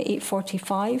morning at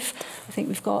 8:45. I think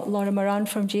we've got Laura Moran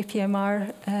from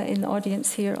JPMR in the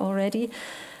audience here already.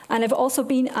 And I've also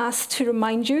been asked to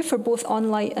remind you, for both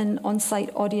online and on-site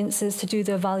audiences, to do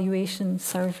the evaluation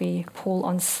survey poll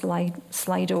on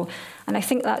Slido. And I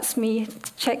think that's me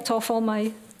checked off all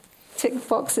my tick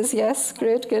boxes. Yes,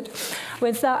 good.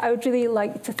 With that, I would really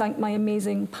like to thank my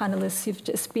amazing panelists. You've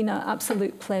just been an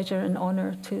absolute pleasure and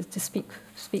honour to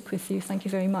speak with you. Thank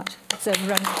you very much. It's a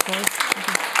round of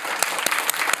applause.